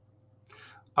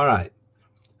 all right.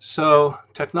 So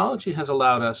technology has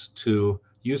allowed us to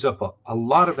use up a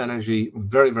lot of energy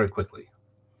very, very quickly.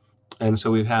 And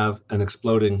so we have an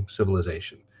exploding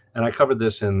civilization. And I covered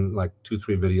this in like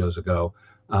 2-3 videos ago,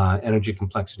 energy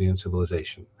complexity and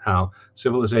civilization, how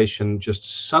civilization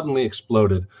just suddenly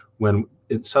exploded when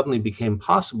it suddenly became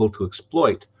possible to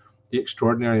exploit the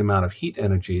extraordinary amount of heat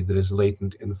energy that is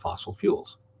latent in fossil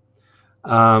fuels.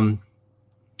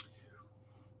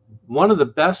 One of the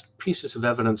best pieces of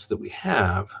evidence that we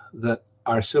have that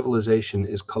our civilization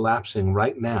is collapsing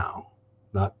right now,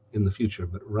 not in the future,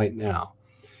 but right now,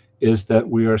 is that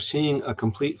we are seeing a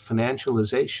complete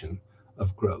financialization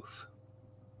of growth.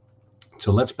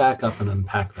 So let's back up and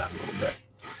unpack that a little bit.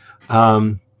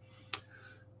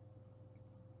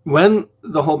 When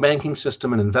the whole banking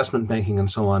system and investment banking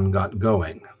and so on got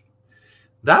going,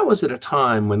 that was at a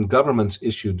time when governments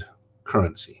issued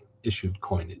currency, issued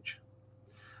coinage.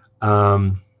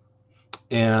 And,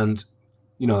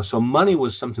 so money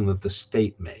was something that the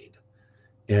state made,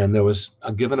 and there was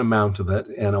a given amount of it,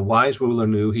 and a wise ruler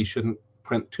knew he shouldn't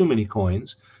print too many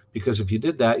coins, because if you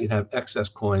did that, you'd have excess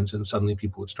coins, and suddenly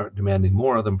people would start demanding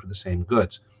more of them for the same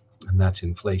goods, and that's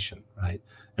inflation, right?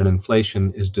 And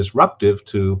inflation is disruptive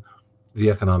to the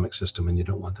economic system, and you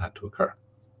don't want that to occur.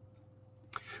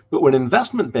 But when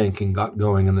investment banking got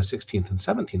going in the 16th and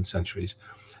 17th centuries,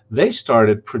 they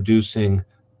started producing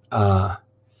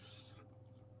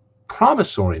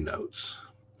promissory notes,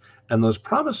 and those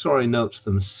promissory notes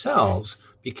themselves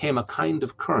became a kind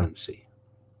of currency.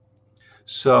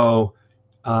 So,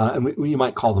 and we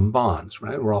might call them bonds,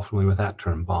 right? We're all familiar with that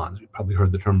term, bonds. You've probably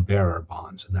heard the term bearer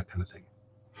bonds and that kind of thing.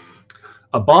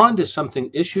 A bond is something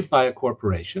issued by a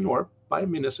corporation or by a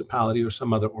municipality or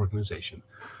some other organization,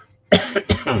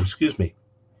 excuse me,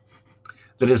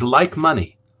 that is like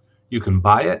money. You can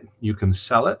buy it, you can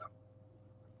sell it,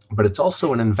 but it's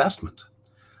also an investment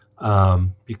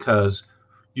because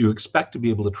you expect to be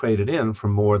able to trade it in for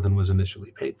more than was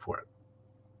initially paid for it.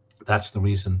 That's the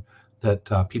reason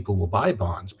that people will buy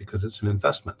bonds, because it's an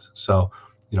investment. So,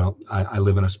 you know, I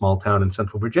live in a small town in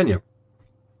Central Virginia.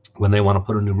 When they want to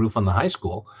put a new roof on the high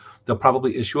school, they'll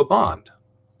probably issue a bond,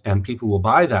 and people will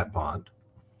buy that bond,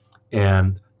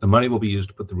 and the money will be used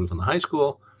to put the roof on the high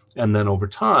school. And then over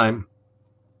time,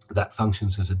 that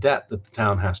functions as a debt that the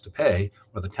town has to pay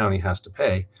or the county has to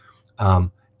pay.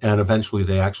 And eventually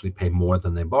they actually pay more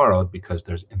than they borrowed because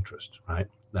there's interest, right?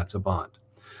 That's a bond.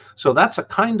 So that's a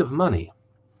kind of money.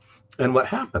 And what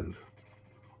happened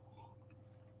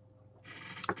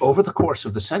over the course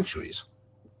of the centuries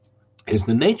is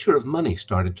the nature of money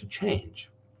started to change.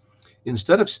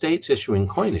 Instead of states issuing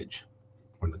coinage,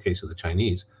 or in the case of the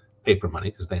Chinese, paper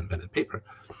money, because they invented paper,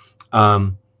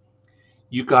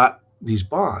 you got these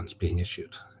bonds being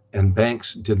issued. And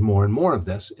banks did more and more of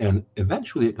this. And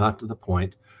eventually it got to the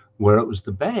point where it was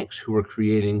the banks who were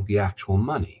creating the actual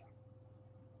money.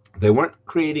 They weren't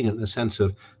creating it in the sense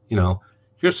of, you know,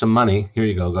 here's some money, here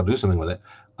you go do something with it.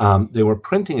 They were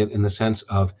printing it in the sense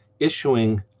of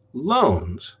issuing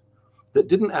loans that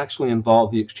didn't actually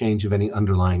involve the exchange of any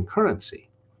underlying currency.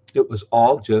 It was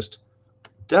all just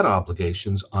debt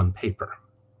obligations on paper.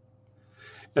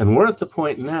 And we're at the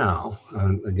point now,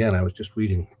 and again, I was just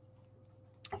reading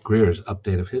Greer's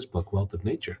update of his book, Wealth of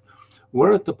Nature.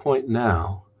 We're at the point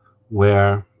now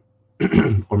where,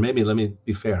 or maybe let me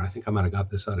be fair, I think I might have got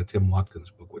this out of Tim Watkins'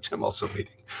 book, which I'm also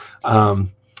reading.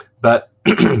 But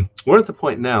we're at the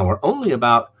point now where only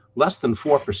about less than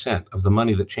 4% of the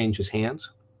money that changes hands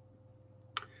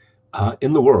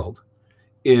in the world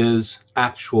is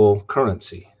actual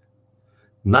currency.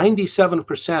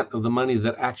 97% of the money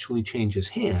that actually changes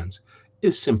hands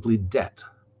is simply debt.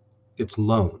 It's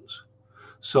loans.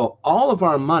 So all of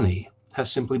our money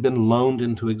has simply been loaned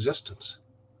into existence.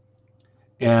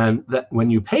 And that when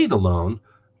you pay the loan,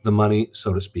 the money,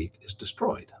 so to speak, is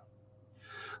destroyed.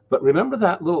 But remember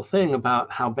that little thing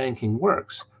about how banking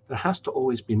works. There has to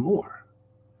always be more.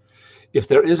 If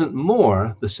there isn't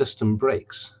more, the system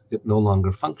breaks. It no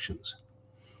longer functions.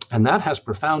 And that has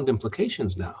profound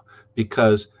implications now,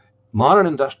 because modern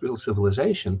industrial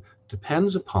civilization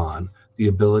depends upon the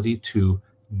ability to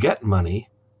get money,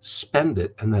 spend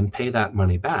it, and then pay that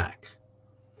money back.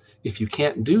 If you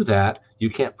can't do that, you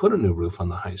can't put a new roof on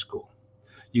the high school.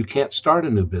 You can't start a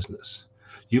new business.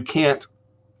 You can't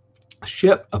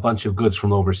ship a bunch of goods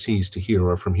from overseas to here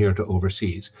or from here to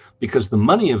overseas, because the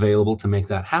money available to make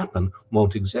that happen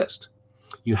won't exist.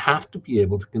 You have to be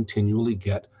able to continually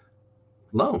get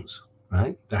loans,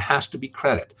 right? There has to be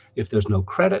credit. If there's no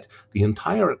credit, the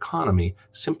entire economy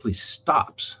simply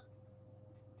stops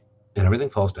and everything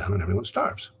falls down and everyone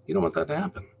starves. You don't want that to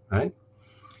happen, right?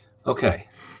 Okay,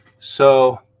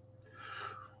 so,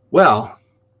 well,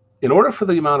 in order for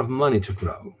the amount of money to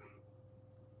grow,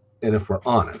 and if we're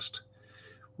honest,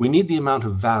 we need the amount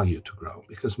of value to grow,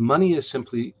 because money is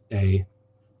simply a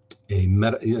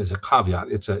caveat.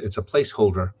 It's a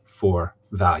placeholder for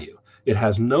value. It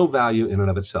has no value in and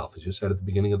of itself, as you said at the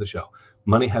beginning of the show.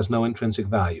 Money has no intrinsic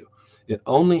value. It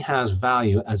only has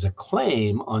value as a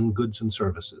claim on goods and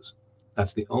services.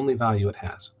 That's the only value it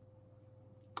has.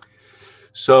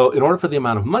 So in order for the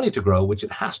amount of money to grow, which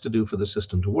it has to do for the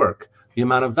system to work, the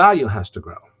amount of value has to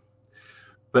grow.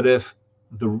 But if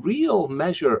the real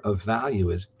measure of value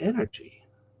is energy,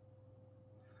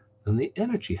 then the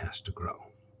energy has to grow.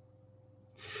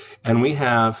 And we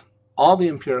have all the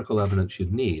empirical evidence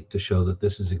you'd need to show that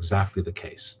this is exactly the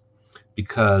case.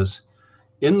 Because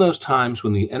in those times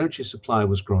when the energy supply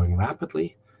was growing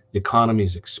rapidly,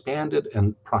 economies expanded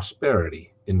and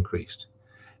prosperity increased.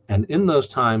 And in those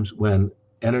times when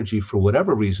energy, for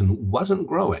whatever reason, wasn't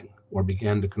growing or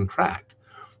began to contract,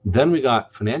 then we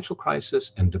got financial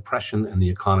crisis and depression, and the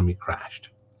economy crashed.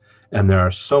 And there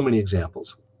are so many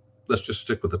examples. Let's just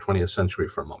stick with the 20th century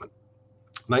for a moment.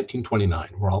 1929,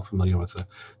 we're all familiar with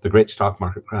the great stock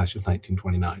market crash of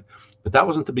 1929. But that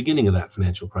wasn't the beginning of that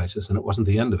financial crisis, and it wasn't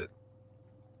the end of it.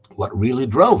 What really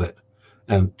drove it,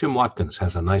 and Tim Watkins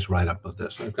has a nice write-up of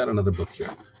this. I've got another book here.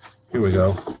 Here we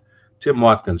go. Tim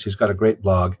Watkins, he's got a great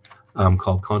blog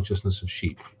called Consciousness of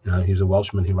Sheep. He's a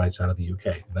Welshman, he writes out of the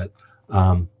UK, but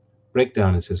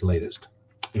Breakdown is his latest.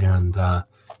 And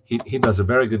he does a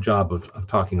very good job of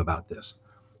talking about this.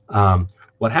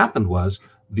 What happened was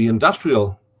the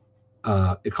industrial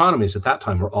economies at that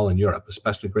time were all in Europe,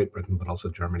 especially Great Britain, but also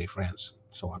Germany, France,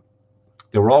 so on.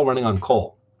 They were all running on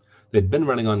coal. They'd been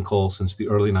running on coal since the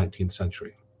early 19th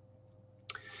century.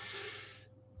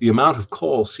 The amount of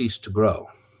coal ceased to grow.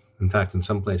 In fact, in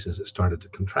some places it started to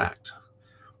contract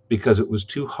because it was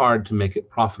too hard to make it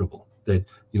profitable. They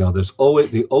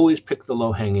always pick the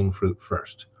low-hanging fruit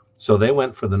first. So they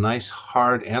went for the nice,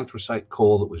 hard anthracite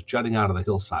coal that was jutting out of the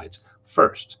hillsides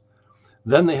first.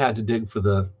 Then they had to dig for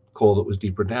the coal that was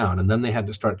deeper down, and then they had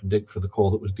to start to dig for the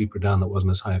coal that was deeper down that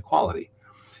wasn't as high a quality.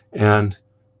 And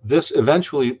this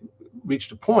eventually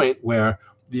reached a point where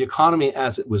the economy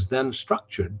as it was then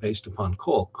structured based upon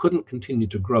coal couldn't continue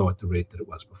to grow at the rate that it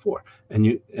was before.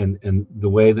 And the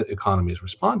way that economies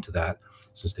respond to that,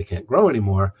 since they can't grow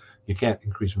anymore, you can't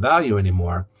increase value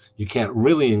anymore, you can't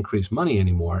really increase money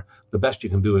anymore, the best you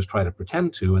can do is try to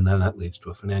pretend to, and then that leads to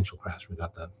a financial crash. We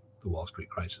got the Wall Street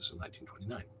crisis in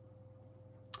 1929.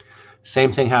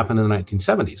 Same thing happened in the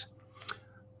 1970s.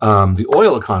 The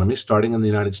oil economy, starting in the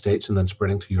United States and then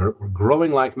spreading to Europe, were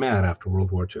growing like mad after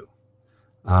World War II.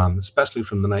 Especially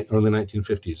from the early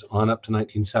 1950s on up to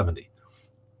 1970.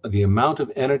 The amount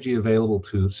of energy available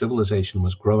to civilization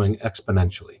was growing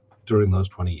exponentially during those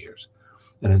 20 years.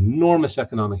 An enormous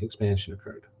economic expansion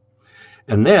occurred.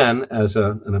 And then, as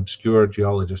an obscure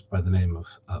geologist by the name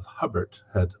of Hubbert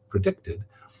had predicted,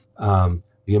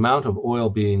 the amount of oil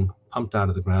being pumped out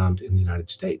of the ground in the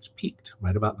United States peaked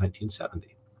right about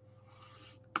 1970.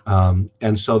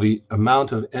 And so the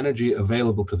amount of energy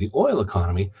available to the oil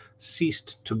economy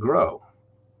ceased to grow.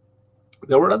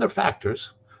 There were other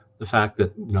factors. The fact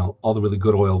that all the really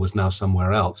good oil was now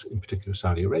somewhere else, in particular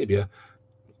Saudi Arabia.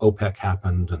 OPEC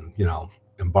happened, and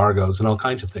embargoes and all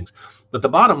kinds of things. But the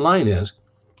bottom line is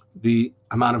the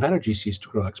amount of energy ceased to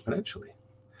grow exponentially.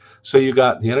 So you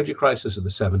got the energy crisis of the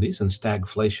 70s and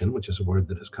stagflation, which is a word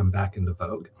that has come back into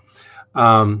vogue.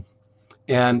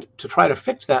 And to try to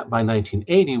fix that by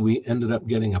 1980, we ended up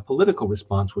getting a political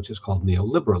response, which is called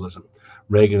neoliberalism.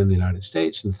 Reagan in the United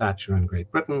States and Thatcher in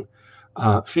Great Britain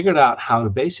figured out how to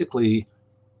basically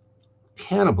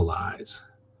cannibalize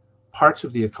parts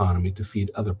of the economy to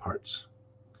feed other parts.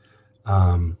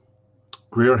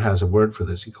 Greer has a word for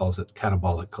this. He calls it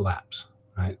catabolic collapse.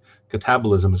 Right?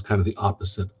 Catabolism is kind of the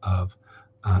opposite of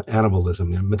anabolism.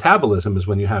 Metabolism is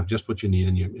when you have just what you need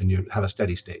and you have a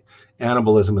steady state.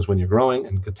 Anabolism is when you're growing,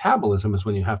 and catabolism is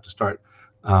when you have to start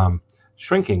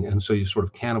shrinking, and so you sort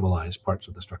of cannibalize parts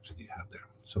of the structure that you have there.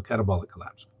 So catabolic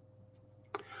collapse.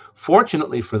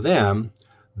 Fortunately for them,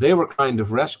 they were kind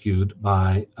of rescued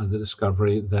by the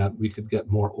discovery that we could get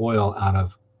more oil out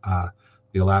of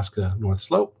the Alaska North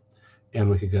Slope, and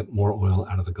we could get more oil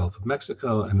out of the Gulf of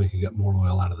Mexico, and we could get more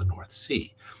oil out of the North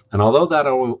Sea. And although that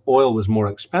oil was more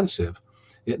expensive,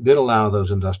 it did allow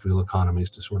those industrial economies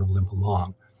to sort of limp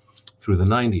along through the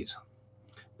 90s.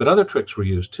 But other tricks were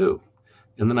used too.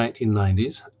 In the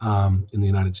 1990s, in the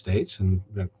United States and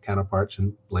their counterparts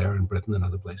in Blair in Britain and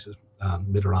other places,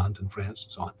 Mitterrand in France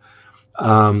and so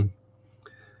on,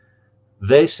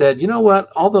 they said, you know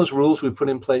what, all those rules we put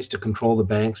in place to control the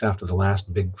banks after the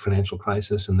last big financial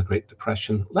crisis and the Great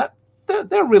Depression,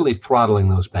 they're really throttling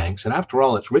those banks. And after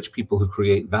all, it's rich people who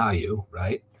create value,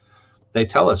 right? They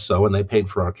tell us so, and they paid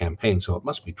for our campaign, so it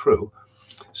must be true.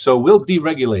 So we'll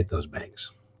deregulate those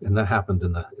banks. And that happened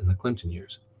in the Clinton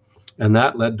years. And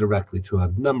that led directly to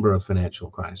a number of financial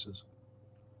crises.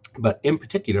 But in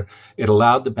particular, it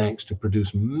allowed the banks to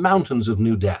produce mountains of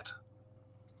new debt.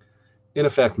 In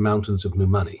effect, mountains of new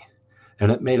money.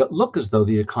 And it made it look as though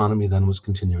the economy then was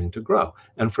continuing to grow.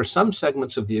 And for some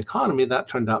segments of the economy, that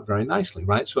turned out very nicely,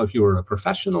 right? So if you were a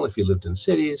professional, if you lived in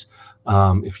cities,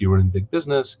 if you were in big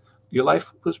business, your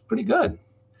life was pretty good.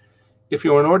 If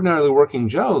you were an ordinarily working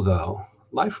Joe, though,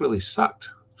 life really sucked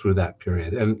through that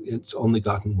period, and it's only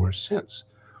gotten worse since.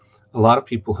 A lot of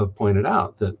people have pointed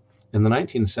out that in the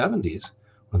 1970s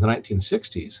or the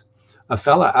 1960s, a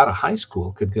fella out of high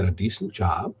school could get a decent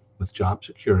job with job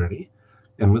security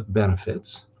and with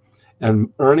benefits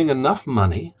and earning enough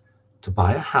money to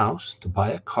buy a house, to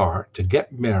buy a car, to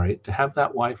get married, to have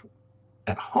that wife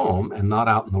at home and not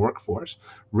out in the workforce,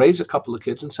 raise a couple of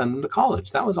kids and send them to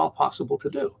college. That was all possible to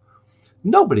do.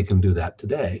 Nobody can do that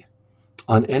today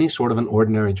on any sort of an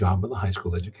ordinary job with a high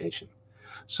school education.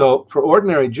 So for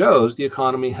ordinary Joes, the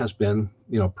economy has been,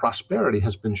 prosperity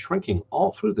has been shrinking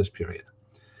all through this period.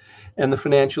 And the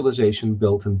financialization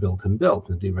built and built and built,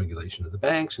 the deregulation of the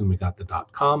banks, and we got the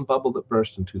dot-com bubble that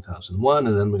burst in 2001,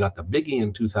 and then we got the biggie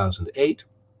in 2008.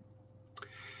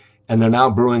 And they're now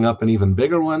brewing up an even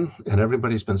bigger one, and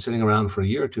everybody's been sitting around for a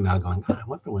year or two now going, I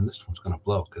wonder when this one's going to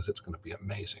blow, because it's going to be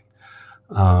amazing.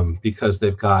 Because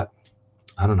they've got,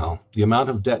 I don't know, the amount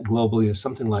of debt globally is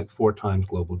something like 4 times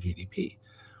global GDP.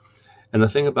 And the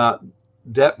thing about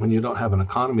debt, when you don't have an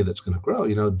economy that's going to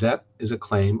grow, debt is a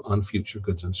claim on future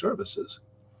goods and services.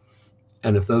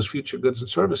 And if those future goods and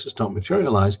services don't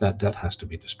materialize, that debt has to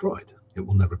be destroyed. It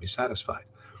will never be satisfied.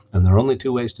 And there are only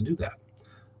two ways to do that: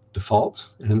 default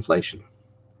and inflation.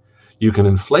 You can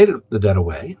inflate the debt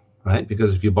away, right?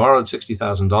 Because if you borrowed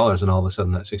 $60,000 and all of a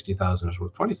sudden that $60,000 is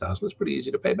worth $20,000, it's pretty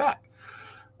easy to pay back.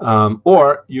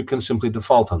 Or you can simply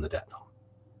default on the debt.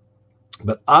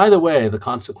 But either way, the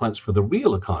consequence for the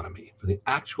real economy, for the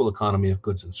actual economy of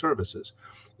goods and services,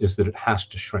 is that it has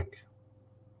to shrink.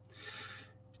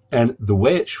 And the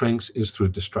way it shrinks is through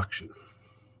destruction.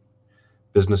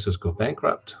 Businesses go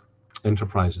bankrupt,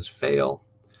 enterprises fail,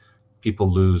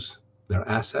 people lose their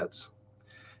assets,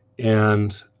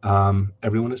 and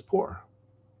everyone is poor.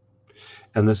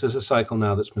 And this is a cycle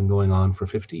now that's been going on for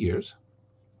 50 years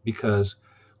because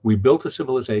we built a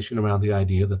civilization around the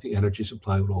idea that the energy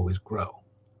supply would always grow.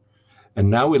 And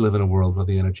now we live in a world where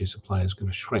the energy supply is going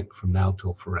to shrink from now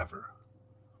till forever.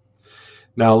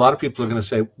 Now, a lot of people are going to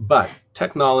say, but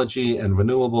technology and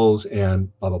renewables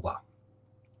and blah, blah, blah.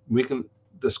 We can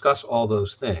discuss all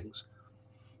those things.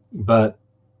 But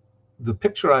the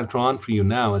picture I've drawn for you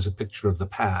now is a picture of the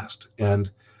past. And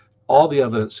all the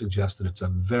evidence suggests that it's a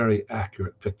very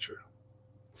accurate picture.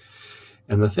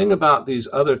 And the thing about these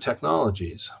other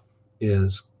technologies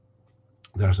is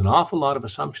there's an awful lot of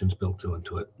assumptions built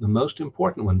into it. The most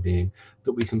important one being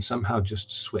that we can somehow just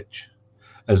switch.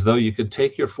 As though you could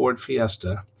take your Ford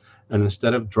Fiesta and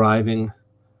instead of driving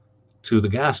to the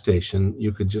gas station,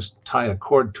 you could just tie a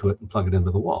cord to it and plug it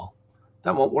into the wall.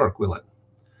 That won't work, will it?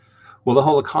 Well, the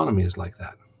whole economy is like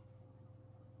that,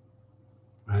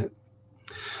 right?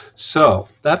 So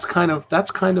that's kind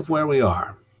of where we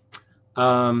are.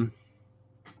 Let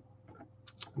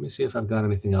me see if I've got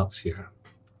anything else here.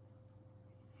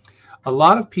 A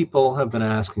lot of people have been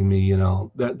asking me,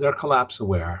 they're collapse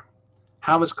aware.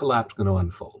 How is collapse going to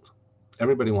unfold?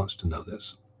 Everybody wants to know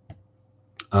this.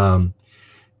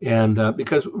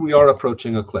 Because we are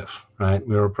approaching a cliff, right?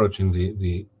 We're approaching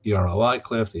the ROI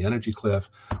cliff, the energy cliff.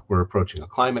 We're approaching a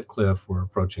climate cliff. We're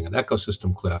approaching an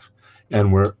ecosystem cliff.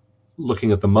 And we're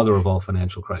looking at the mother of all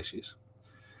financial crises.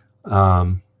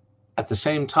 At the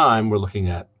same time, we're looking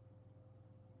at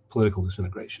political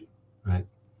disintegration, right?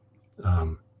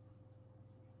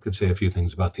 Could say a few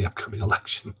things about the upcoming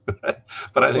election, but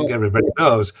I think everybody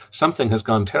knows something has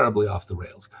gone terribly off the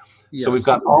rails. Yes. So we've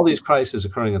got all these crises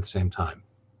occurring at the same time.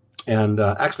 And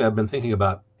actually, I've been thinking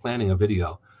about planning a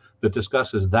video that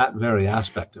discusses that very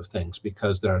aspect of things,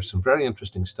 because there are some very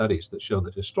interesting studies that show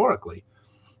that historically,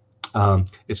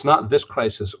 it's not this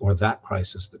crisis or that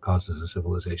crisis that causes a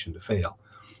civilization to fail.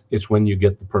 It's when you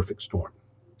get the perfect storm,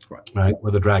 right? Or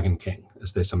the Dragon King,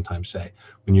 as they sometimes say.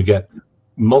 When you get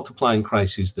multiplying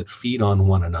crises that feed on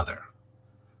one another,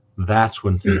 that's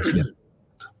when things get.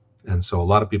 And so a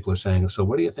lot of people are saying, so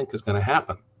what do you think is going to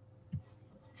happen?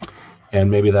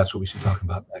 And maybe that's what we should talk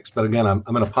about next. But again, I'm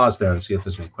going to pause there and see if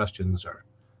there's any questions or.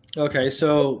 Okay,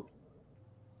 so,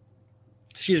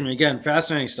 excuse me, again,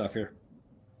 fascinating stuff here.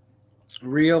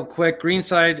 Real quick,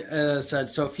 Greenside said,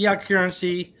 so fiat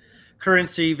currency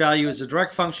value is a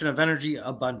direct function of energy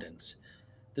abundance.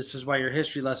 This is why your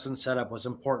history lesson setup was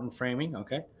important framing.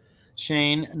 Okay.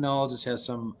 Shane Null just has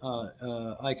some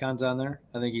icons on there.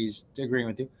 I think he's agreeing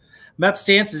with you. Mep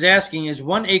Stance is asking, is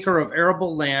 1 acre of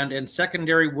arable land and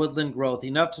secondary woodland growth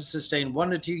enough to sustain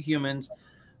 1 to 2 humans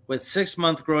with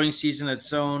 6-month growing season at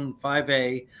zone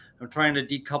 5A? I'm trying to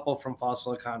decouple from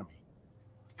fossil economy.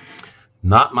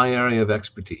 Not my area of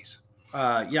expertise.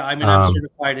 Yeah, I mean, I'm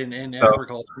certified in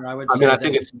agriculture. I would say I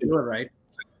think it's do it right.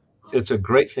 It's a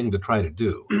great thing to try to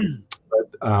do,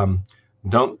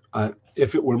 but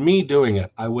if it were me doing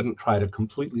it, I wouldn't try to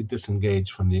completely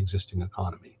disengage from the existing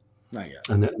economy. Not yet.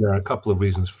 And there are a couple of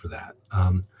reasons for that.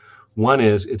 One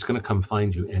is it's going to come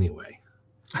find you anyway,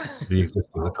 the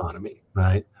existing economy,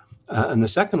 right? And the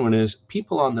second one is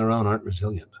people on their own aren't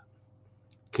resilient.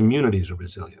 Communities are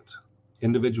resilient.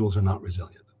 Individuals are not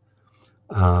resilient.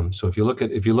 So if you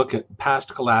look at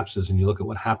past collapses and you look at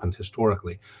what happened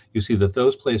historically, you see that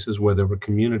those places where there were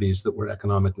communities that were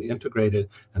economically integrated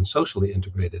and socially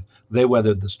integrated, they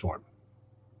weathered the storm.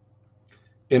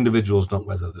 Individuals don't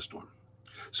weather the storm.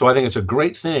 So I think it's a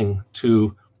great thing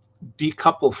to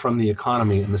decouple from the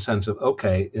economy in the sense of,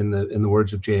 okay, in the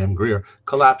words of J.M. Greer,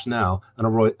 collapse now and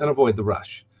avoid the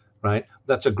rush, right?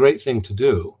 That's a great thing to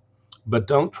do, but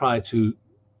don't try to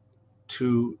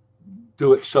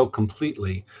do it so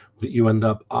completely that you end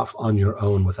up off on your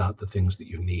own without the things that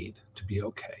you need to be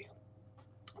okay.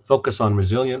 Focus on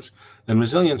resilience, and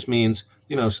resilience means,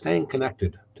 staying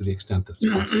connected to the extent that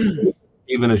it's possible,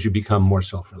 even as you become more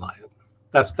self-reliant.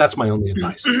 That's my only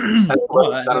advice. And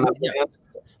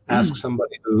ask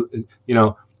somebody who,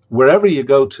 wherever you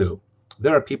go to,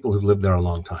 there are people who've lived there a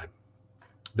long time.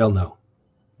 They'll know,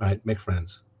 right? Make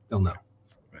friends. They'll know.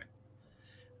 Right.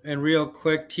 And real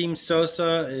quick, Team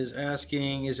Sosa is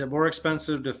asking, is it more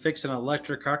expensive to fix an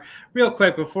electric car? Real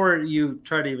quick, before you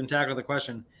try to even tackle the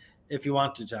question, if you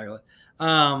want to tackle it,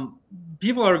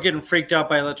 people are getting freaked out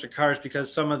by electric cars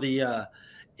because some of the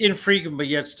infrequent but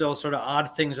yet still sort of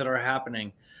odd things that are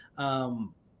happening.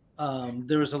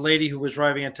 There was a lady who was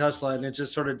driving a Tesla and it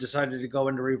just sort of decided to go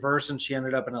into reverse and she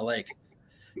ended up in a lake.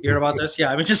 You heard about this?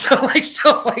 Yeah, I mean, just like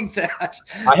stuff like that.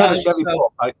 I have a Chevy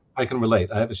Bolt. I can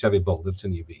relate. I have a Chevy Bolt. It's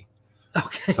an EV.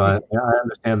 Okay. So I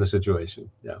understand the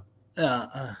situation. Yeah.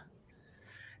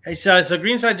 Hey, so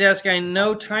Greenside's asking, I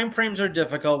know timeframes are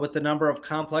difficult with the number of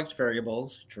complex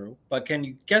variables, true, but can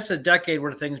you guess a decade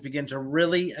where things begin to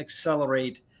really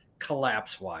accelerate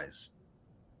collapse-wise?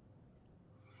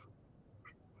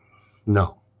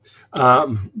 No.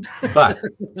 But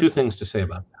two things to say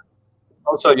about that.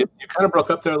 Also, you kind of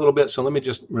broke up there a little bit, so let me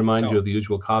just remind you of the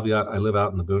usual caveat. I live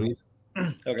out in the boonies.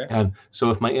 Okay. And so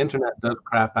if my internet does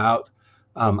crap out,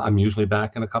 I'm usually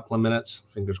back in a couple of minutes,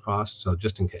 fingers crossed, so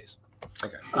just in case.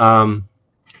 Okay.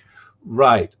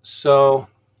 Right. So,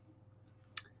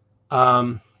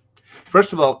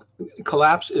 first of all,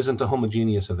 collapse isn't a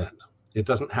homogeneous event. It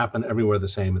doesn't happen everywhere the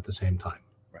same at the same time.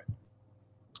 Right.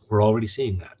 We're already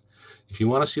seeing that. If you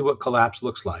want to see what collapse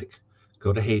looks like,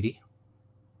 go to Haiti,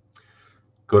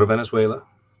 go to Venezuela,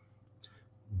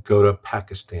 go to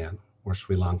Pakistan or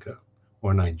Sri Lanka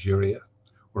or Nigeria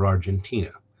or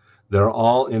Argentina. They're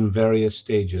all in various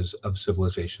stages of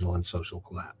civilizational and social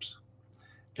collapse.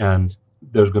 And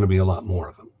there's going to be a lot more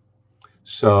of them.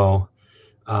 So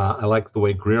I like the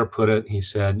way Greer put it. He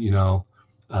said,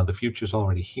 the future's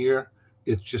already here.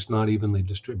 It's just not evenly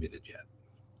distributed yet.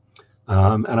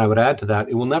 And I would add to that,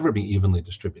 it will never be evenly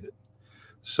distributed.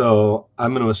 So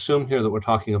I'm going to assume here that we're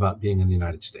talking about being in the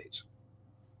United States.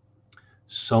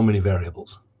 So many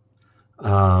variables.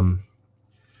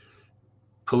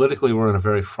 Politically, we're in a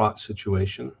very fraught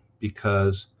situation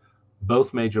because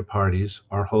both major parties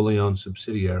are wholly owned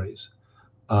subsidiaries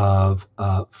of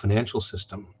a financial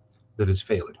system that is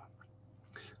failing.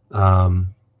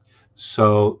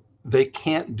 So they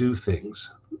can't do things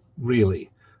really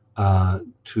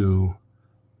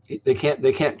they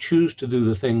can't choose to do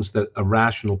the things that a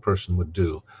rational person would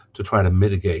do to try to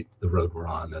mitigate the road we're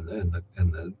on and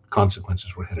the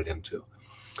consequences we're headed into.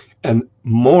 And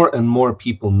more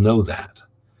people know that.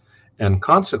 And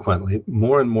consequently,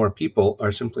 more and more people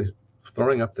are simply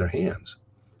throwing up their hands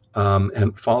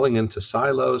and falling into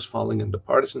silos, falling into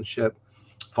partisanship,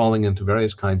 falling into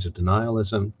various kinds of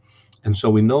denialism. And so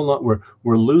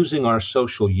we're losing our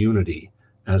social unity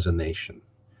as a nation.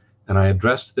 And I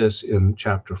addressed this in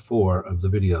chapter 4 of the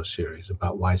video series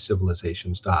about why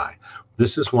civilizations die.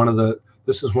 This is one of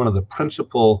the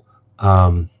principal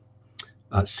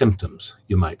symptoms,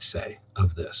 you might say,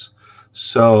 of this.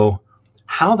 So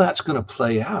how that's going to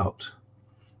play out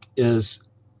is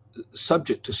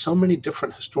subject to so many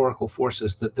different historical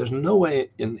forces that there's no way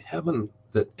in heaven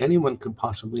that anyone could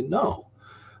possibly know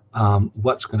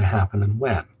what's going to happen and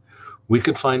when. We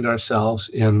could find ourselves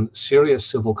in serious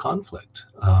civil conflict,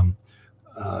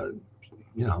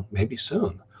 maybe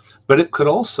soon. But it could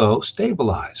also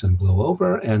stabilize and blow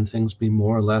over and things be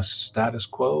more or less status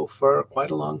quo for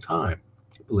quite a long time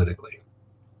politically.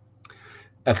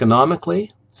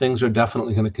 Economically, things are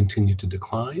definitely going to continue to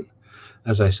decline.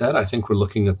 As I said, I think we're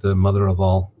looking at the mother of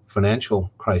all financial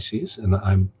crises, and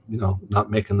I'm not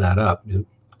making that up.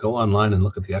 Go online and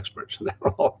look at the experts, and they're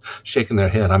all shaking their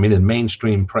head. I mean, in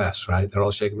mainstream press, right? They're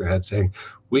all shaking their head saying,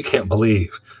 we can't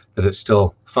believe that it's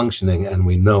still functioning and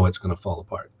we know it's going to fall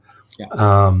apart.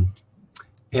 Yeah.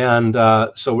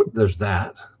 So there's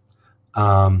that.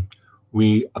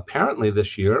 We apparently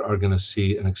this year are going to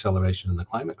see an acceleration in the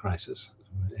climate crisis.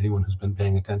 Anyone who's been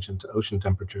paying attention to ocean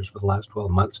temperatures for the last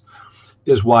 12 months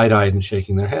is wide-eyed and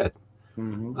shaking their head.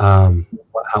 Mm-hmm.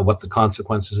 What the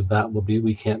consequences of that will be,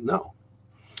 we can't know.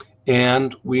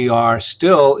 And we are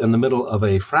still in the middle of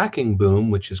a fracking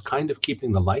boom, which is kind of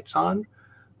keeping the lights on.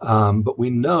 But we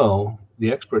know,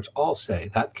 the experts all say,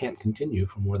 that can't continue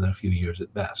for more than a few years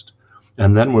at best.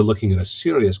 And then we're looking at a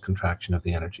serious contraction of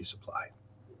the energy supply.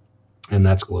 And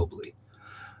that's globally,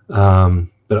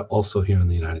 but also here in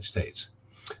the United States.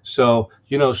 So,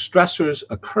 stressors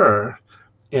occur,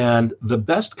 and the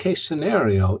best case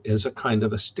scenario is a kind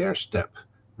of a stair step.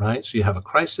 Right? So you have a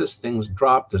crisis, things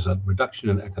drop, there's a reduction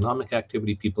in economic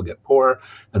activity, people get poorer,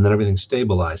 and then everything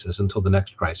stabilizes until the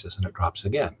next crisis and it drops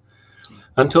again.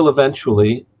 Until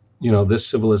eventually this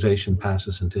civilization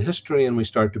passes into history and we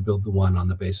start to build the one on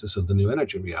the basis of the new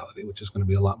energy reality, which is going to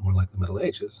be a lot more like the Middle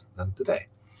Ages than today.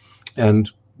 And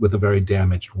with a very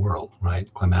damaged world,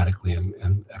 right, climatically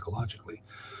and ecologically.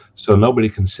 So nobody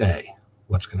can say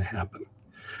what's going to happen.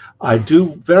 I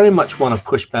do very much want to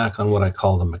push back on what I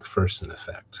call the McPherson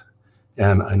effect.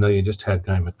 And I know you just had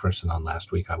Guy McPherson on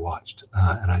last week. I watched,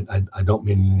 and I don't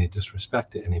mean any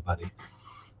disrespect to anybody.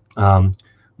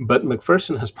 But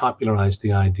McPherson has popularized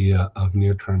the idea of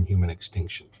near-term human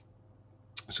extinction.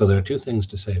 So there are two things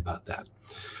to say about that.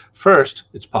 First,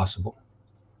 it's possible.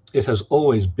 It has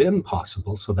always been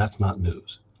possible, so that's not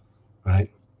news,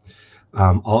 right?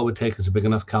 All it would take is a big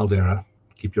enough caldera,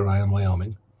 keep your eye on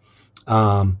Wyoming,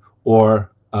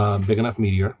 or a big enough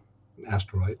meteor,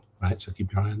 asteroid, right? So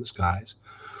keep your eye on the skies.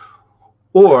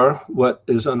 Or what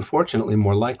is unfortunately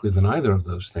more likely than either of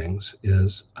those things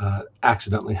is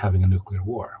accidentally having a nuclear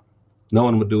war. No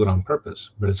one would do it on purpose,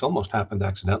 but it's almost happened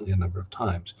accidentally a number of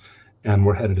times. And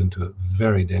we're headed into a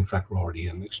very, in fact, we're already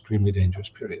in an extremely dangerous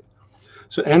period.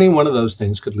 So any one of those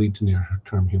things could lead to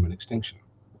near-term human extinction.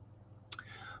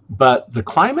 But the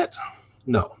climate,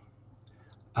 no.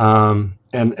 And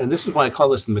this is why I call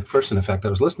this the McPherson effect. I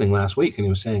was listening last week and he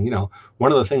was saying,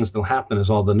 one of the things that'll happen is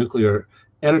all the nuclear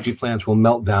energy plants will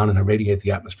melt down and irradiate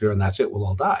the atmosphere, and that's it, we'll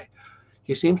all die.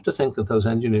 He seems to think that those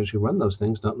engineers who run those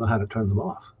things don't know how to turn them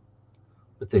off.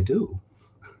 But they do,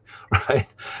 right?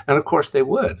 And of course they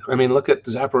would. I mean, look at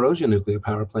the Zaporozhye nuclear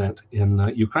power plant in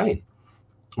Ukraine,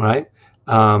 right?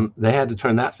 They had to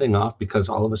turn that thing off because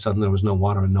all of a sudden there was no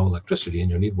water and no electricity,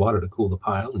 and you need water to cool the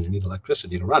pile and you need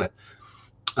electricity to run it.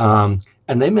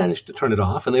 And they managed to turn it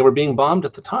off, and they were being bombed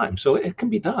at the time. So it can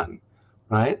be done,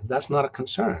 right? That's not a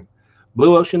concern.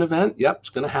 Blue ocean event, yep, it's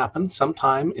going to happen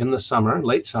sometime in the summer,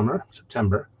 late summer,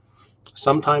 September,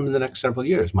 sometime in the next several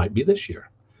years. Might be this year,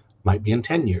 might be in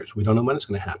 10 years. We don't know when it's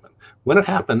going to happen. When it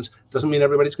happens, doesn't mean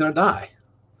everybody's going to die,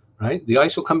 right? The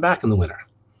ice will come back in the winter,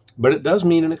 but it does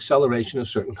mean an acceleration of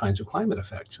certain kinds of climate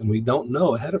effects, and we don't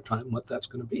know ahead of time what that's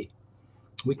going to be.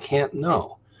 We can't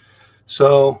know.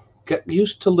 So get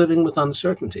used to living with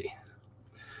uncertainty.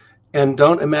 And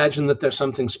don't imagine that there's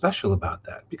something special about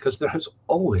that, because there has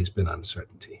always been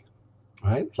uncertainty,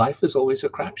 right? Life is always a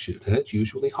crapshoot, and it's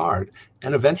usually hard.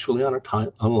 And eventually, on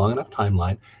a long enough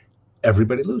timeline,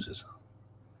 everybody loses.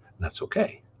 And that's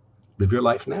okay. Live your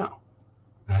life now,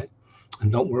 right?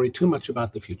 And don't worry too much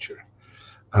about the future.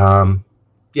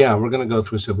 Yeah, we're going to go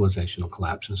through a civilizational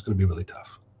collapse, and it's going to be really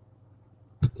tough.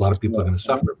 A lot of people are going to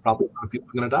suffer. Probably a lot of people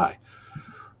are going to die.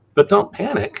 But don't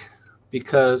panic,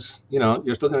 because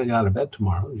you're still going to get out of bed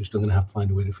tomorrow. You're still going to have to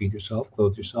find a way to feed yourself,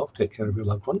 clothe yourself, take care of your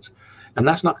loved ones, and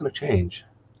that's not going to change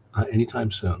anytime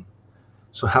soon.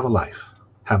 So have a life.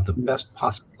 Have the best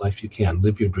possible life you can.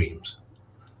 Live your dreams.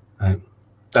 Right?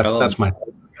 That's my.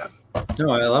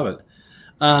 No, I love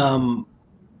it.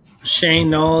 Shane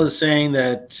Knoll is saying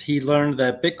that he learned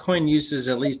that Bitcoin uses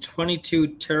at least 22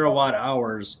 terawatt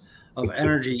hours of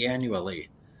energy annually,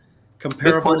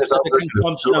 comparable to the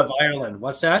consumption of Ireland.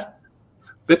 What's that?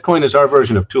 Bitcoin is our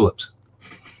version of tulips.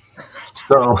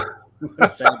 So, what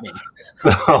does that mean?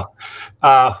 So,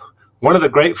 one of the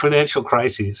great financial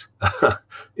crises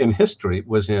in history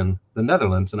was in the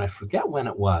Netherlands, and I forget when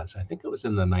it was. I think it was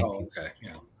in the 19th. Oh, okay.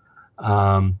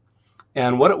 Yeah.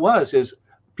 And what it was is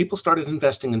people started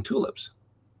investing in tulips.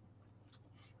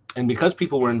 And because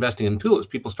people were investing in tulips,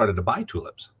 people started to buy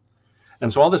tulips.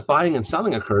 And so all this buying and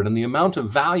selling occurred, and the amount of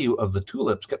value of the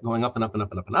tulips kept going up and up and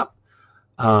up and up and up.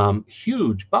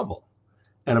 Huge bubble.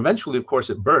 And eventually, of course,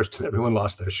 it burst and everyone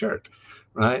lost their shirt,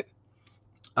 right?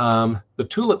 The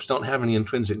tulips don't have any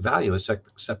intrinsic value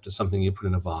except as something you put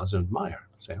in a vase and admire.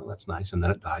 Say, oh, that's nice. And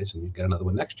then it dies and you get another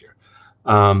one next year.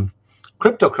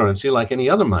 Cryptocurrency, like any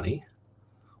other money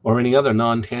or any other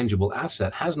non-tangible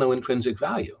asset, has no intrinsic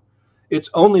value. Its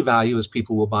only value is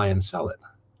people will buy and sell it.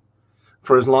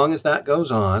 For as long as that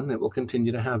goes on, it will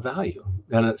continue to have value.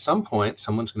 And at some point,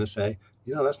 someone's going to say,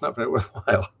 that's not very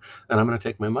worthwhile, and I'm going to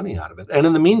take my money out of it. And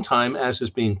in the meantime, as is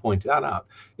being pointed out,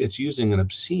 it's using an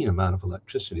obscene amount of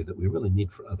electricity that we really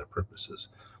need for other purposes.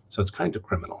 So it's kind of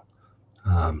criminal.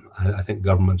 I think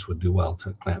governments would do well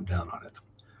to clamp down on it.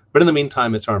 But in the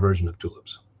meantime, it's our version of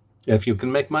tulips. If you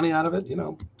can make money out of it,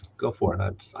 go for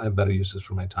it. I have better uses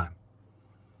for my time.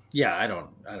 Yeah, I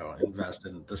don't invest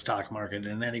in the stock market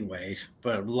in any way,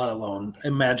 but let alone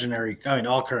imaginary. I mean,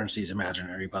 all currency is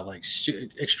imaginary, but like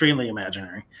extremely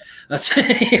imaginary. That's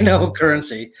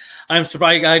currency. I'm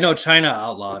surprised. I know China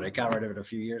outlawed it, got rid of it a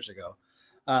few years ago.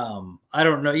 I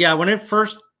don't know. Yeah, when it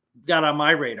first got on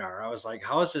my radar, I was like,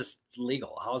 how is this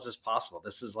legal? How is this possible?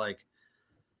 This is like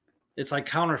It's like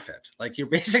counterfeit. Like you're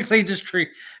basically just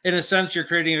in a sense, you're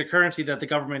creating a currency that the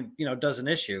government, doesn't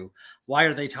issue. Why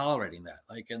are they tolerating that?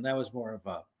 Like, and that was more of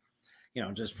a,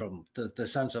 just from the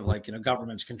sense of like,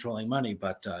 governments controlling money.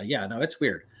 But yeah, no, it's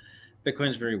weird.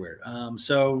 Bitcoin's very weird.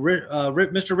 So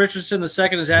Mr. Richardson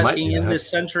II is asking in this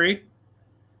century.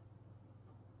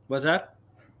 What's that?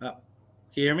 Oh, can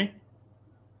you hear me?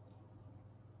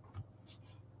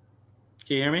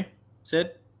 Can you hear me,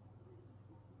 Sid?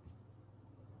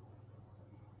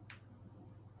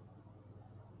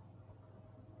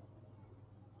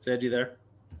 Sid, you there?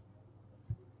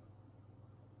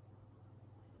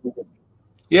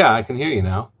 Yeah, I can hear you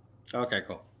now. Okay,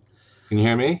 cool. Can you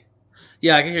hear me?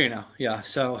 Yeah, I can hear you now. Yeah.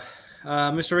 So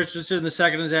Mr. Richardson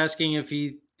II is asking if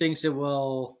he thinks it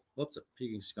will. Whoops,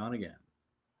 he's gone again.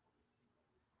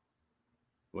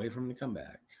 Wait for him to come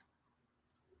back.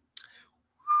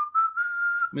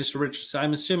 Mr. Richardson,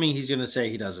 I'm assuming he's going to say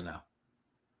he doesn't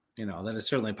know. That is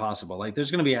certainly possible. Like,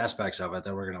 there's going to be aspects of it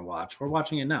that we're going to watch. We're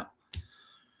watching it now.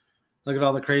 Look at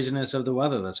all the craziness of the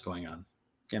weather that's going on.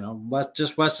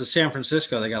 Just west of San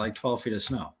Francisco, they got like 12 feet of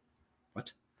snow.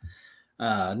 What?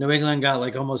 New England got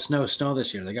like almost no snow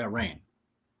this year. They got rain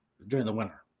during the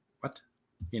winter. What?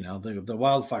 The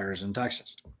wildfires in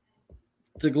Texas.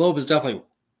 The globe is definitely,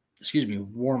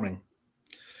 warming.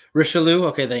 Richelieu.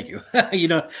 Okay, thank you.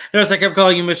 Notice I kept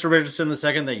calling you Mr. Richardson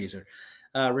II. Thank you, sir.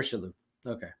 Richelieu.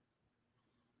 Okay.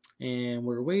 And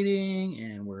we're waiting,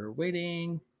 and we're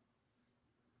waiting.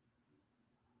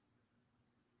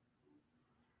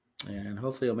 And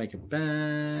hopefully he'll make it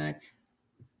back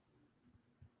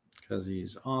because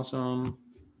he's awesome.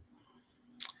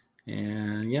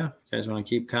 And yeah, you guys want to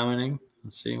keep commenting?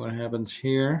 Let's see what happens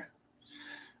here.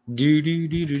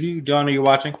 Dawn, are you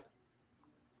watching?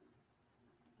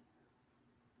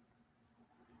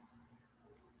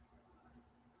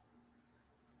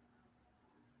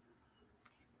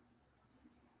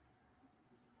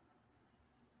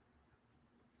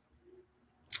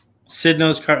 Sid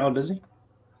knows car. Oh, does he?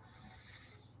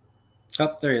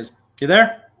 Oh, there he is. You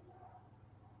there?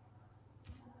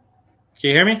 Can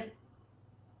you hear me?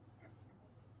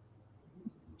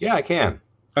 Yeah, I can.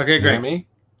 Okay, great. Hear me?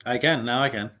 I can. Now I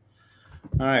can.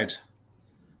 All right.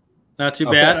 Not too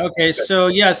bad. Okay, so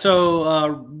yeah,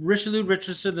 Richelieu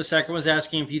Richardson II was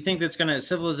asking if you think that's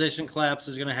civilization collapse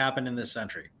is going to happen in this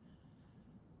century.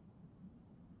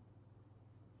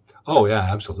 Oh yeah,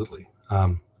 absolutely.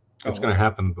 It's going to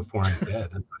happen before I'm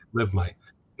dead and I live my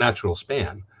natural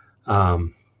span.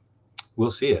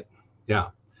 We'll see it. Yeah.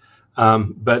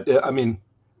 But I mean,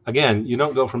 again, you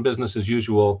don't go from business as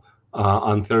usual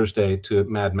on Thursday to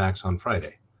Mad Max on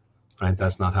Friday, right?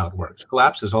 That's not how it works.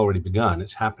 Collapse has already begun.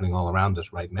 It's happening all around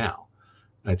us right now.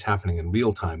 It's happening in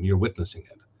real time. You're witnessing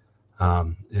it.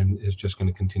 And it's just going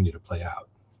to continue to play out.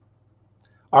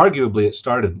 Arguably, it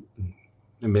started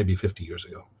maybe 50 years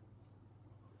ago.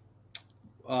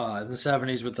 In the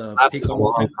 70s with the That's a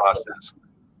long process.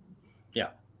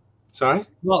 Yeah. Sorry?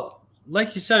 Well,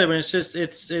 like you said, I mean, it's just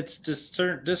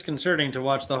disconcerting to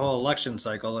watch the whole election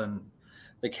cycle and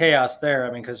the chaos there.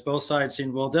 I mean, because both sides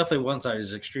definitely one side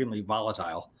is extremely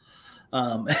volatile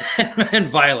and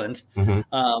violent.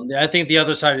 Mm-hmm. I think the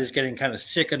other side is getting kind of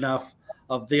sick enough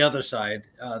of the other side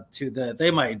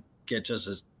they might get just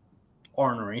as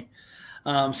ornery.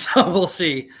 So we'll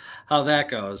see how that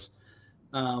goes.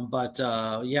 But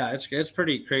yeah, it's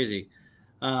pretty crazy.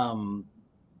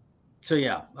 So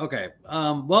yeah, okay.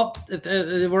 Well,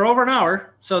 we're over an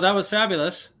hour, so that was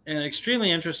fabulous and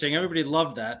extremely interesting. Everybody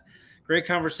loved that. Great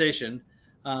conversation.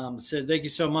 Sid, thank you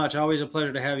so much. Always a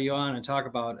pleasure to have you on and talk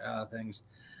about things.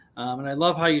 And I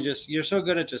love how you're so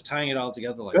good at just tying it all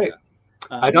together like Great.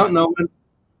 that. I don't know when.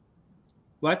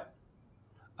 What?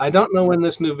 I don't know when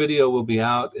this new video will be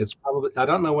out. I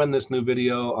don't know when this new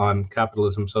video on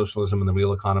capitalism, socialism, and the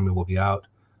real economy will be out.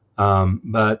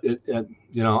 But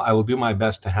I will do my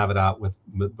best to have it out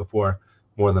before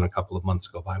more than a couple of months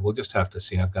go by. We'll just have to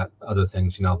see. I've got other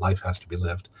things, life has to be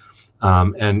lived.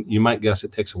 And you might guess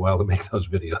it takes a while to make those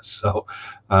videos. So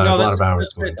there's a lot of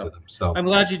hours going into them. So I'm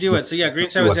glad you do it. So yeah,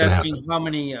 Greenside was asking how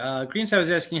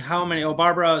many, oh,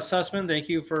 Barbara Sussman, thank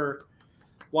you for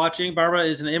watching. Barbara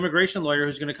is an immigration lawyer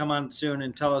who's going to come on soon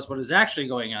and tell us what is actually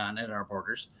going on at our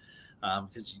borders.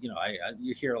 Because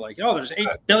you hear like, oh, there's 8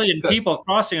 billion people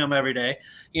crossing them every day.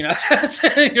 You're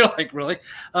like, really?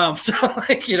 So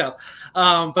like, but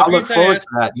I look forward to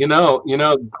that.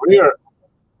 Greer,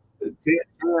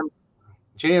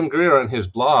 J.M. Greer on his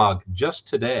blog just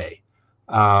today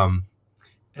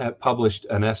had published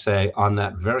an essay on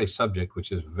that very subject,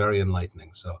 which is very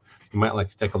enlightening. So you might like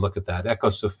to take a look at that.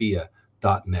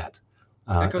 Ecosophia.net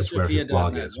is where his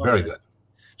blog is. Very good.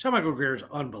 Sean Michael Greer is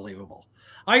unbelievable.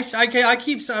 I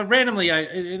keep randomly,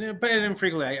 but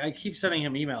infrequently, I keep sending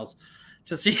him emails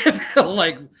to see if he'll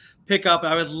like pick up.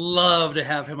 I would love to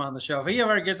have him on the show. If he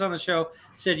ever gets on the show,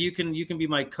 Sid, you can be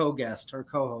my co-guest or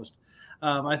co-host.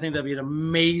 I think that'd be an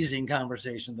amazing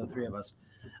conversation, the three of us.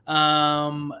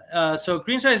 So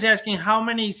Greenside is asking, how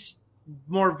many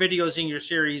more videos in your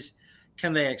series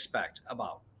can they expect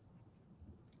about?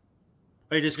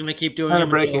 Are you just going to keep doing it? Kind of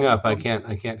breaking up. I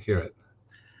can't hear it.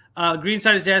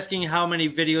 Greenside is asking how many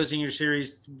videos in your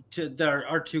series there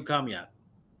are to come yet.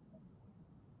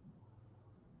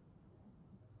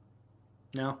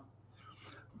 No,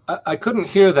 I couldn't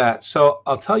hear that. So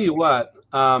I'll tell you what.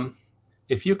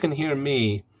 If you can hear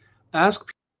me, ask.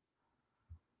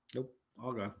 Nope,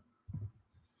 all gone.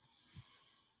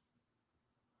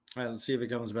 All right, let's see if it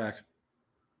comes back.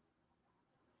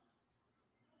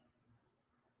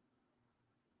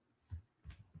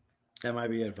 That might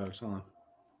be it, folks. Hold on.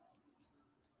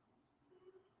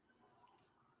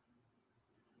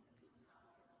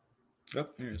 Oh,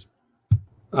 here it is.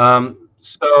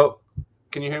 So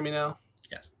can you hear me now?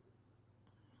 Yes.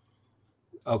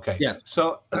 Okay. Yes.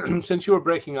 So since you were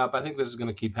breaking up, I think this is going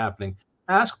to keep happening.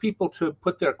 Ask people to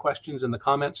put their questions in the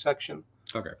comments section.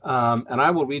 Okay. And I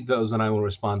will read those and I will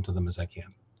respond to them as I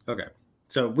can. Okay.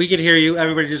 So we could hear you.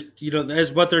 Everybody just,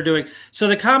 is what they're doing. So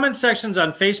the comment sections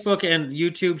on Facebook and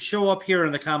YouTube show up here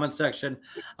in the comment section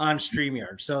on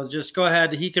StreamYard. So just go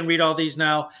ahead. He can read all these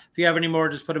now. If you have any more,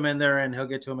 just put them in there and he'll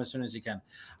get to them as soon as he can.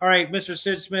 All right, Mr.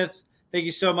 Sid Smith, thank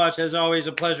you so much. As always,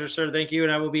 a pleasure, sir. Thank you.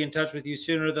 And I will be in touch with you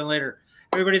sooner than later.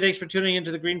 Everybody, thanks for tuning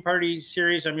into the Green Party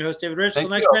series. I'm your host, David Rich. Till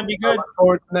next time, be good. I look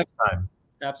forward to next time.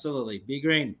 Absolutely. Be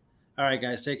green. All right,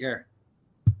 guys. Take care.